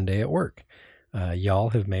every Monday at work. Y'all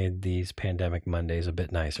have made these pandemic Mondays a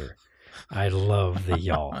bit nicer. I love the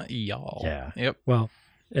y'all. Y'all. Yeah. Yep. Well,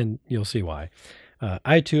 and you'll see why.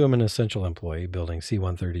 I too am an essential employee building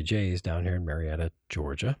C-130Js down here in Marietta,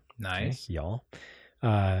 Georgia. Nice. Okay, y'all.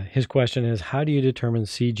 His question is, how do you determine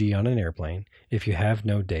CG on an airplane if you have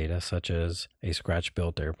no data, such as a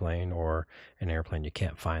scratch-built airplane or an airplane you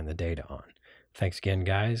can't find the data on? Thanks again,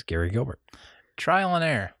 guys. Gary Gilbert. Trial and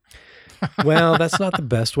error. Well, that's not the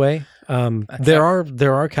best way. There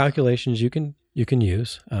are calculations you can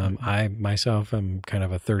use. I myself am kind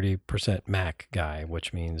of a 30% MAC guy,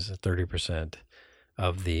 which means 30%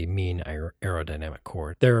 of the mean aerodynamic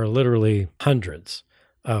chord. There are literally hundreds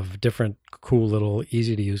of different cool little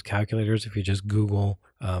easy to use calculators. If you just Google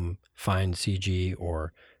find CG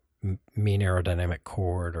or mean aerodynamic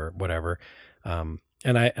chord or whatever. And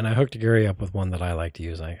I hooked Gary up with one that I like to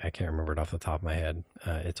use. I can't remember it off the top of my head.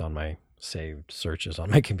 It's on my saved searches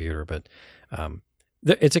on my computer, but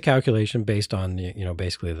it's a calculation based on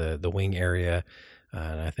basically the wing area,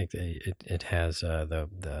 and I think it has the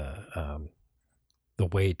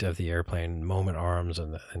weight of the airplane, moment arms,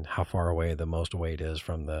 and how far away the most weight is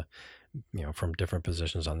from from different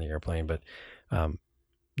positions on the airplane. But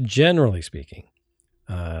generally speaking,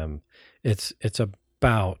 it's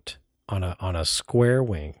about on a square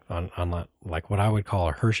wing, on like what I would call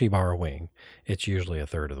a Hershey bar wing, it's usually a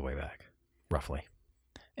third of the way back, roughly.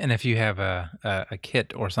 And if you have a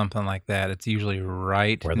kit or something like that, it's usually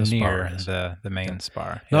right where the near spar is. the main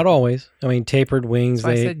spar. Not always. I mean, tapered wings. So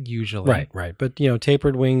I said usually. Right. But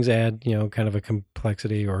tapered wings add kind of a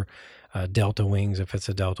complexity, or delta wings. If it's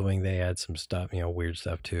a delta wing, they add some stuff, weird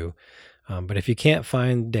stuff too. But if you can't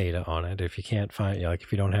find data on it, if you can't find, like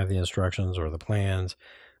if you don't have the instructions or the plans,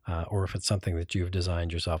 or if it's something that you've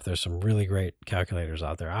designed yourself, there's some really great calculators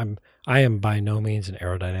out there. I am by no means an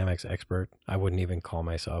aerodynamics expert. I wouldn't even call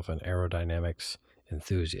myself an aerodynamics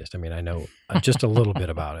enthusiast. I mean, I know just a little bit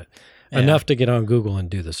about it, enough to get on Google and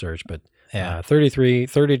do the search. But 30 to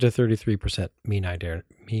 33% mean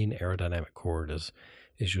aerodynamic chord is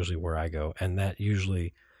usually where I go, and that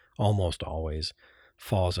usually almost always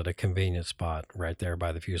falls at a convenient spot right there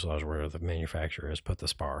by the fuselage where the manufacturer has put the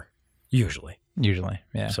spar. Usually,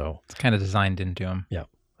 yeah. So it's kind of designed into them. Yeah.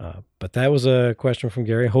 But that was a question from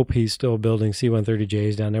Gary. I hope he's still building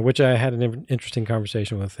C-130Js down there, which I had an interesting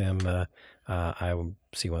conversation with him. I'm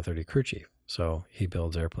C-130 crew chief, so he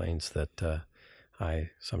builds airplanes that I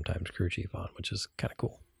sometimes crew chief on, which is kind of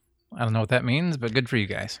cool. I don't know what that means, but good for you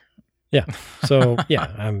guys. Yeah. So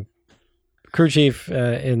I'm crew chief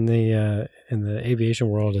in the aviation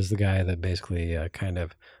world is the guy that basically kind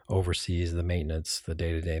of oversees the maintenance, the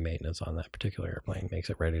day-to-day maintenance on that particular airplane, makes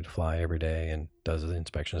it ready to fly every day, and does the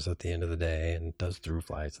inspections at the end of the day, and does through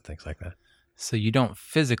flights and things like that. So you don't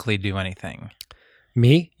physically do anything.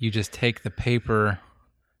 Me? You just take the paper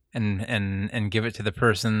and give it to the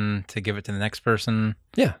person to give it to the next person.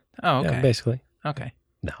 Yeah. Oh, okay. Yeah, basically. Okay.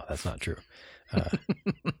 No, that's not true.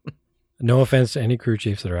 No offense to any crew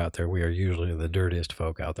chiefs that are out there. We are usually the dirtiest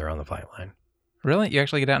folk out there on the flight line. Really? You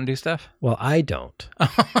actually get out and do stuff? Well, I don't.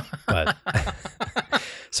 But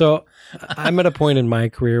so I'm at a point in my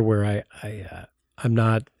career where I'm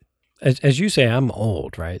not, as you say, I'm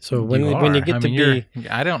old, right? So when you get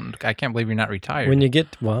I can't believe you're not retired. When you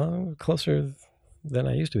get, closer than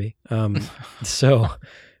I used to be. So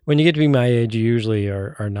when you get to be my age, you usually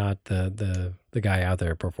are not the guy out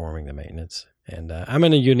there performing the maintenance. And I'm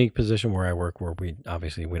in a unique position where I work, where we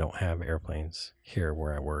don't have airplanes here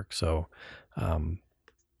where I work. So,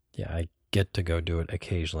 I get to go do it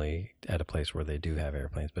occasionally at a place where they do have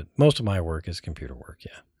airplanes. But most of my work is computer work.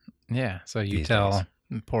 Yeah. Yeah. So you tell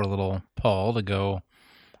poor little Paul to go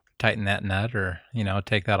tighten that nut or,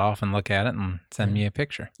 take that off and look at it and send me a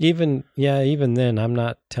picture. Even then, I'm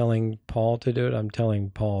not telling Paul to do it. I'm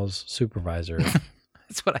telling Paul's supervisor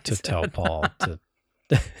That's what I to said. tell Paul to.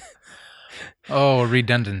 Oh,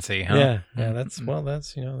 redundancy, huh? Yeah. That's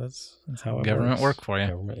how it Government works. work for you.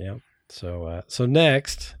 Government, yeah. So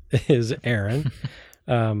next is Aaron.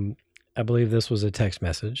 I believe this was a text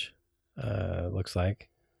message. Looks like.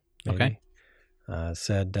 Maybe. Okay.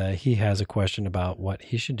 Said he has a question about what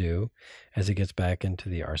he should do as he gets back into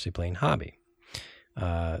the RC plane hobby.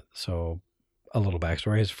 So a little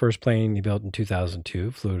backstory. His first plane he built in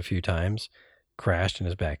 2002, flew it a few times, crashed in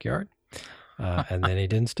his backyard, and then he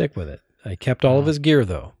didn't stick with it. He kept all of his gear,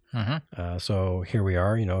 though. Mm-hmm. So here we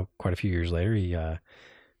are, quite a few years later. He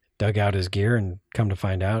dug out his gear and come to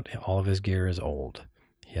find out all of his gear is old.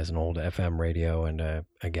 He has an old FM radio and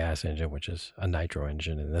a gas engine, which is a nitro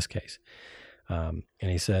engine in this case. And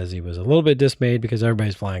he says he was a little bit dismayed because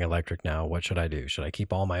everybody's flying electric now. What should I do? Should I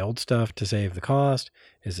keep all my old stuff to save the cost?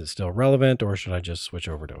 Is it still relevant, or should I just switch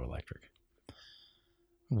over to electric?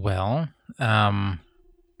 Well,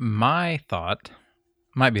 my thought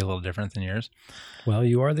might be a little different than yours. Well,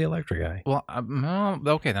 you are the electric guy. Well,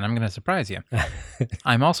 okay, then I'm going to surprise you.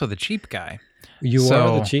 I'm also the cheap guy. You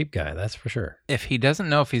are the cheap guy, that's for sure. If he doesn't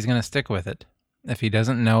know if he's going to stick with it, if he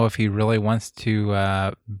doesn't know if he really wants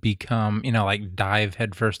to become, dive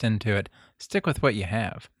headfirst into it, stick with what you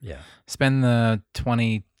have. Yeah. Spend the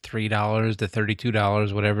 $23 to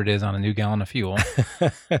 $32, whatever it is, on a new gallon of fuel,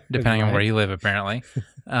 depending on where you live, apparently.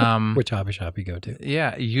 Which hobby shop you go to.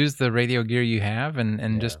 Yeah, use the radio gear you have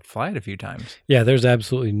and just fly it a few times. Yeah, there's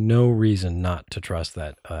absolutely no reason not to trust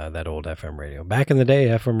that old FM radio. Back in the day,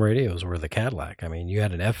 FM radios were the Cadillac. I mean, you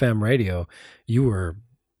had an FM radio, you were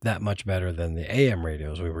that much better than the AM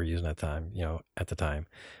radios we were using at the time.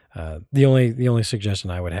 The only suggestion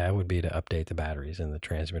I would have would be to update the batteries in the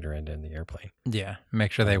transmitter end in the airplane. Yeah,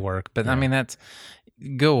 make sure they work. But I mean,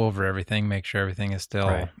 go over everything, make sure everything is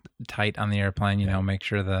still tight on the airplane, make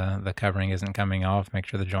sure the covering isn't coming off, make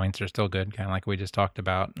sure the joints are still good, kind of like we just talked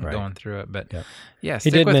about going through it. But yeah, he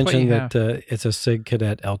did mention that it's a SIG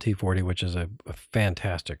Cadet LT40, which is a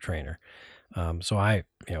fantastic trainer. So I,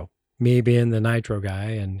 me being the nitro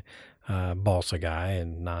guy and balsa guy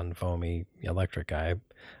and non-foamy electric guy,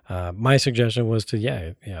 my suggestion was to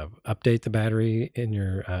update the battery in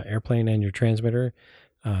your airplane and your transmitter,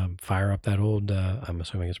 fire up that old I'm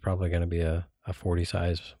assuming it's probably going to be a 40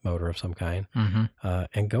 size motor of some kind,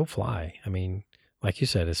 and go fly. I mean, like you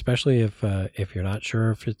said, especially if you're not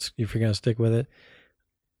sure if you're going to stick with it,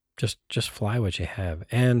 just fly what you have.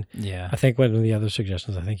 And I think one of the other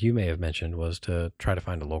suggestions I think you may have mentioned was to try to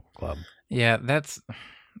find a local club. Yeah, that's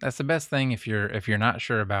the best thing if you're not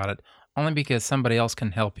sure about it, only because somebody else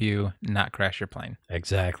can help you not crash your plane.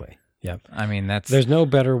 Exactly. Yep. I mean, there's no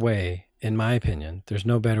better way, in my opinion, there's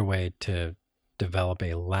no better way to develop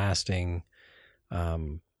a lasting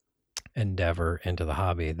endeavor into the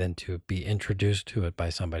hobby than to be introduced to it by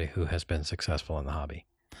somebody who has been successful in the hobby,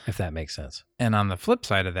 if that makes sense. And on the flip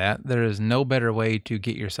side of that, there is no better way to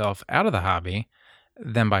get yourself out of the hobby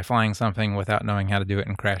than by flying something without knowing how to do it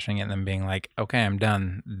and crashing it and then being like, okay, I'm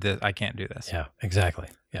done. I can't do this. Yeah, exactly.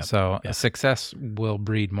 Yep. So success will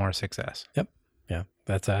breed more success. Yep. Yeah,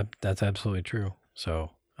 that's absolutely true.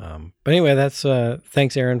 So, but anyway, that's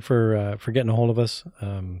thanks, Aaron, for getting a hold of us.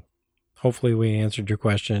 Hopefully we answered your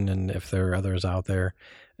question, and if there are others out there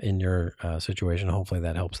in your situation, hopefully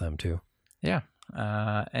that helps them too. Yeah.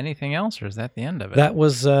 Anything else, or is that the end of it? That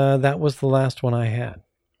was the last one I had.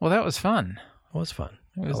 Well, that was fun. It was fun.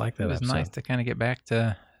 I like that. It was episode. nice to kind of get back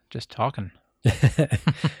to just talking.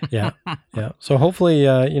 Yeah. So hopefully,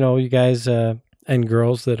 you guys and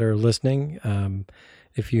girls that are listening,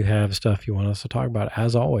 if you have stuff you want us to talk about,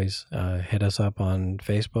 as always, hit us up on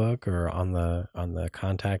Facebook or on the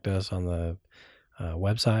contact us on the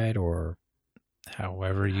website, or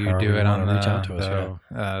however you do it on reach out to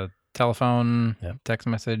us. Telephone, text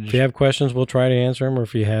message. If you have questions, we'll try to answer them. Or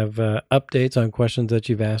if you have updates on questions that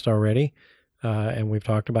you've asked already and we've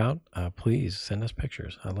talked about, please send us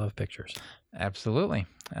pictures. I love pictures. Absolutely.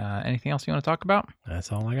 Anything else you want to talk about?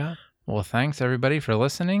 That's all I got. Well, thanks everybody for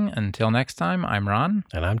listening. Until next time, I'm Ron.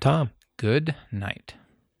 And I'm Tom. Good night.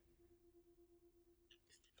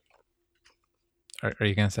 Are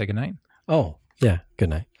you going to say good night? Oh, yeah. Good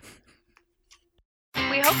night.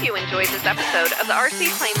 We hope you enjoyed this episode of the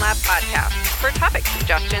RC Plane Lab podcast. For topic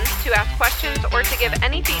suggestions, to ask questions, or to give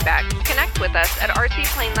any feedback, connect with us at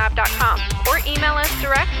rcplanelab.com or email us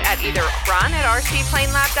direct at either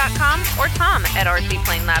ron@rcplanelab.com or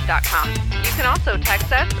tom@rcplanelab.com. You can also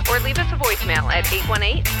text us or leave us a voicemail at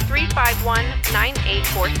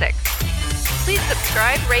 818-351-9846. Please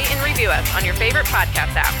subscribe, rate, and review us on your favorite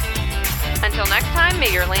podcast app. Until next time,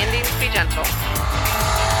 may your landings be gentle.